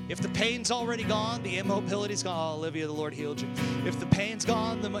 If the pain's already gone, the immobility's gone. Oh, Olivia, the Lord healed you. If the pain's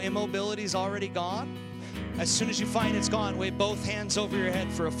gone, the immobility's already gone. As soon as you find it's gone, wave both hands over your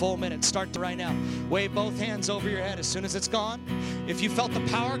head for a full minute. Start right now. Wave both hands over your head as soon as it's gone. If you felt the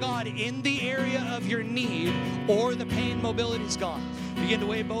power of God in the area of your need or the pain mobility's gone, begin to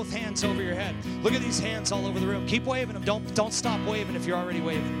wave both hands over your head. Look at these hands all over the room. Keep waving them. Don't stop waving if you're already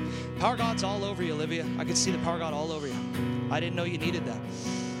waving. Power of God's all over you, Olivia. I can see the power of God all over you. I didn't know you needed that.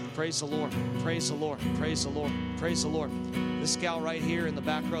 Praise the Lord. Praise the Lord. Praise the Lord. Praise the Lord. This gal right here in the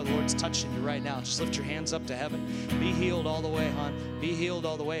back row, the Lord's touching you right now. Just lift your hands up to heaven. Be healed all the way, hon. Be healed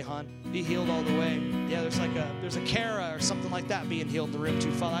all the way, hon. Be healed all the way. Yeah, there's a Kara or something like that being healed in the room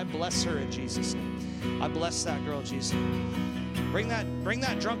too. Father, I bless her in Jesus' name. I bless that girl, Jesus. Bring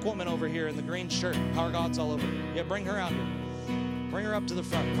that drunk woman over here in the green shirt. Power of God's all over her. Yeah, bring her out here. Bring her up to the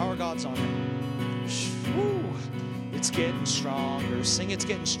front. Power of God's on her. Woo. It's getting stronger. Sing, it's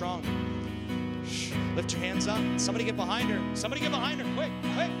getting stronger. Lift your hands up. Somebody get behind her. Somebody get behind her. Quick,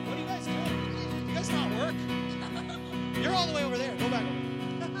 quick. What do you guys work? You're all the way over there. Go back over.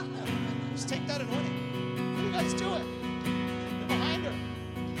 Just take that anointing. What are you guys doing? Get behind her.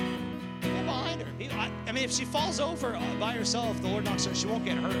 Get behind her. I mean, if she falls over by herself, the Lord knocks her, she won't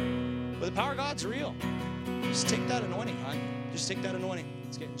get hurt. But the power of God's real. Just take that anointing, hon. Just take that anointing.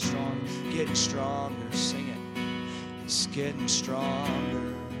 It's getting stronger. Getting stronger. Sing it. It's getting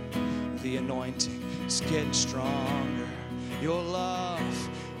stronger. The anointing is getting stronger. Your love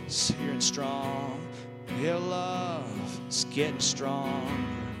is hearing strong. Your love is getting stronger.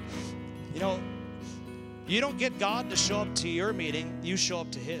 You know, you don't get God to show up to your meeting. You show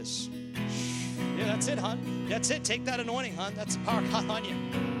up to His. Yeah, that's it, hon. That's it. Take that anointing, hon. That's the power of God on you.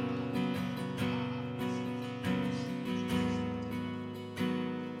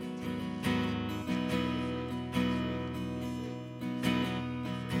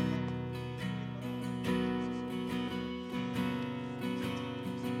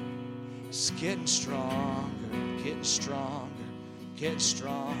 It's getting stronger, getting stronger, getting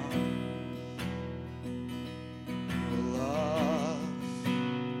stronger. Love.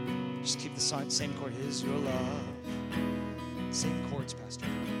 Just keep the same chord. Is your love. Same chords, Pastor.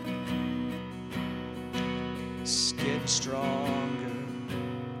 It's getting stronger.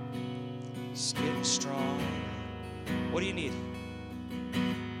 It's getting stronger. What do you need?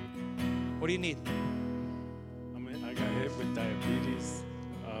 What do you need? I mean, I got hit with diabetes.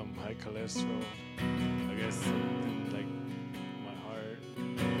 High cholesterol, I guess something like my heart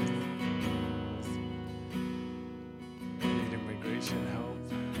was needing immigration help.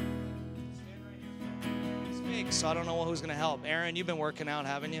 It's big, so I don't know who's going to help. Aaron, you've been working out,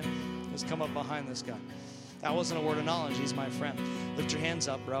 haven't you? Let's come up behind this guy. That wasn't a word of knowledge. He's my friend. Lift your hands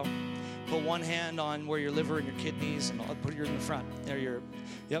up, bro. Put one hand on where your liver and your kidneys, and I'll put yours in the front. There,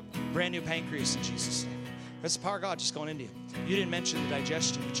 yep, brand new pancreas in Jesus' name. That's the power of God just going into you. You didn't mention the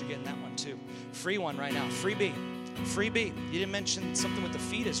digestion, but you're getting that one too. Free one right now. Freebie. Freebie. You didn't mention something with the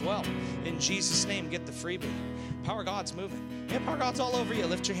feet as well. In Jesus' name, get the freebie. Power of God's moving. Yeah, power of God's all over you.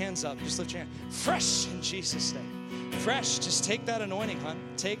 Lift your hands up. Just lift your hand. Fresh in Jesus' name. Fresh. Just take that anointing, hon.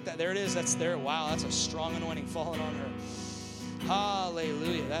 Take that. There it is. That's there. Wow, that's a strong anointing falling on her.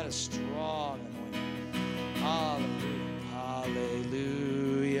 Hallelujah. That is strong anointing. Hallelujah.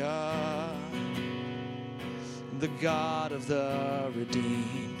 Hallelujah. The God of the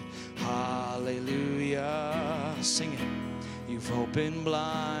redeemed. Hallelujah. Sing it. You've opened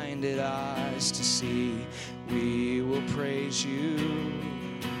blinded eyes to see. We will praise you.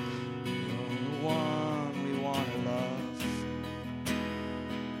 You're the one we want to love.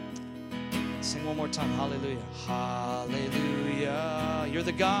 Sing one more time. Hallelujah. Hallelujah. You're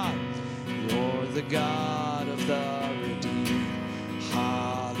the God. You're the God of the redeemed.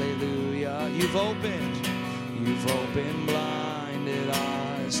 Hallelujah. You've opened blinded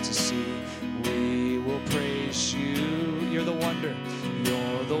eyes to see. We will praise you. You're the wonder.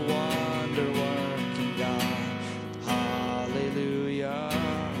 You're the wonder-working God. Hallelujah.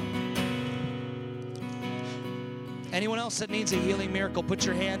 Anyone else that needs a healing miracle, put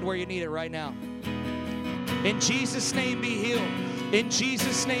your hand where you need it right now. In Jesus' name, be healed. In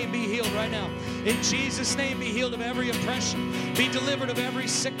Jesus' name, be healed right now. In Jesus' name, be healed of every oppression. Be delivered of every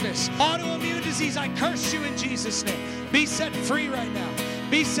sickness. Autoimmune disease, I curse you in Jesus' name. Be set free right now.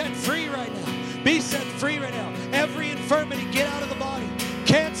 Be set free right now. Be set free right now. Every infirmity, get out of the body.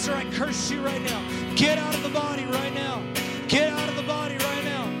 Cancer, I curse you right now. Get out of the body right now. Get out of the body right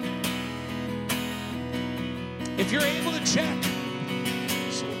now. If you're able to check,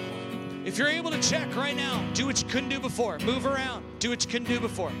 right now, do what you couldn't do before. Move around. Do what you couldn't do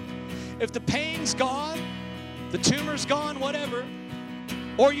before. If the pain's gone, the tumor's gone, whatever,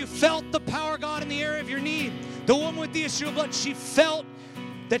 or you felt the power of God in the area of your need, the woman with the issue of blood, she felt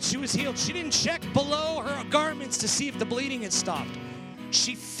that she was healed. She didn't check below her garments to see if the bleeding had stopped.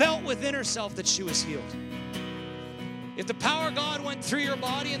 She felt within herself that she was healed. If the power of God went through your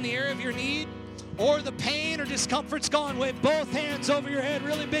body in the area of your need, or the pain or discomfort's gone, wave both hands over your head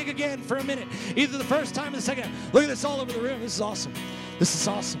really big again for a minute. Either the first time or the second time. Look at this all over the room. This is awesome. This is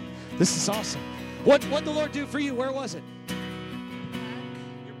awesome. This is awesome. What did the Lord do for you? Where was it?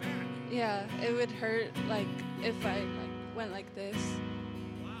 Your back. Yeah, it would hurt like if I went like this.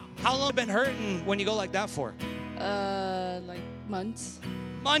 Wow. How long have you been hurting when you go like that for? Like months.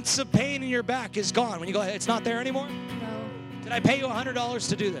 Months of pain in your back is gone. When you go, it's not there anymore? No. Did I pay you $100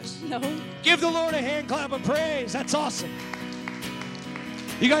 to do this? No. Give the Lord a hand clap of praise. That's awesome.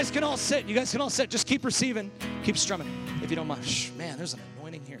 You guys can all sit. You guys can all sit. Just keep receiving. Keep strumming, if you don't mind. Man, there's an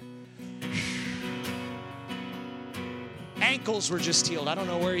anointing here. Ankles were just healed. I don't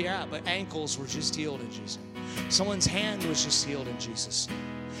know where you're at, but ankles were just healed in Jesus. Someone's hand was just healed in Jesus.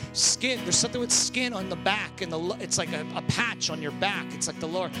 Skin. There's something with skin on the back, and it's like a patch on your back. It's like the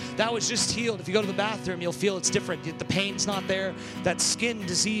lower. That was just healed. If you go to the bathroom, you'll feel it's different. The pain's not there. That skin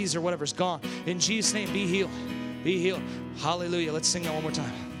disease or whatever's gone. In Jesus' name, be healed. Be healed. Hallelujah. Let's sing that one more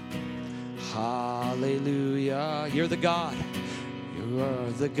time. Hallelujah. You're the God. You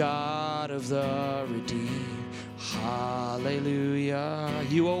are the God of the redeemed. Hallelujah.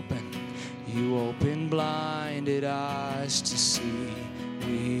 You open blinded eyes to see.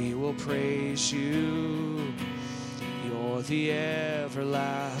 We will praise you. You're the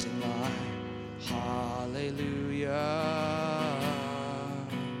everlasting light. Hallelujah.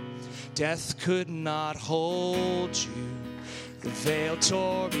 Death could not hold you. The veil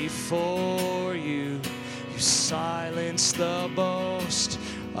tore before you. You silenced the boast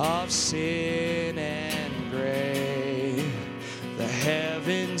of sin and grave. The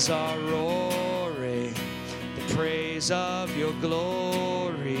heavens are roaring the praise of your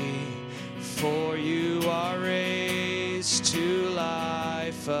glory. For you are raised to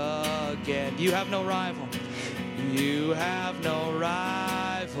life again. You have no rival. You have no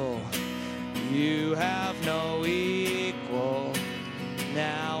rival. You have no equal.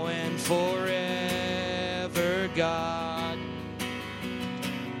 Now and forever, God.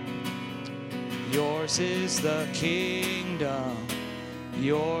 Yours is the kingdom.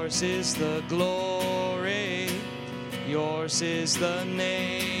 Yours is the glory. Yours is the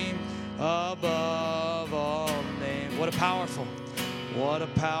name above all names. What a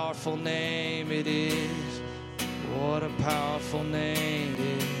powerful name it is. What a powerful name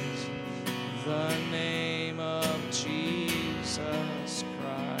it is. The name of Jesus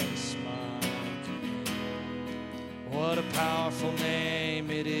Christ, my King. What a powerful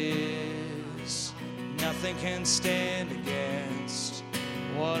name it is. Nothing can stand against.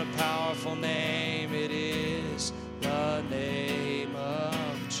 What a powerful name it is. The name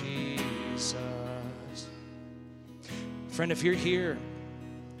of Jesus. Friend, if you're here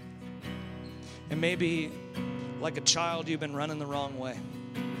and maybe like a child you've been running the wrong way,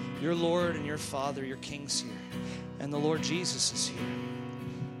 your Lord and your Father, your King's here, and the Lord Jesus is here,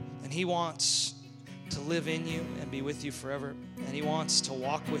 and He wants to live in you and be with you forever, and He wants to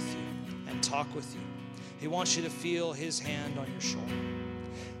walk with you and talk with you. He wants you to feel His hand on your shoulder.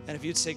 And if you'd say,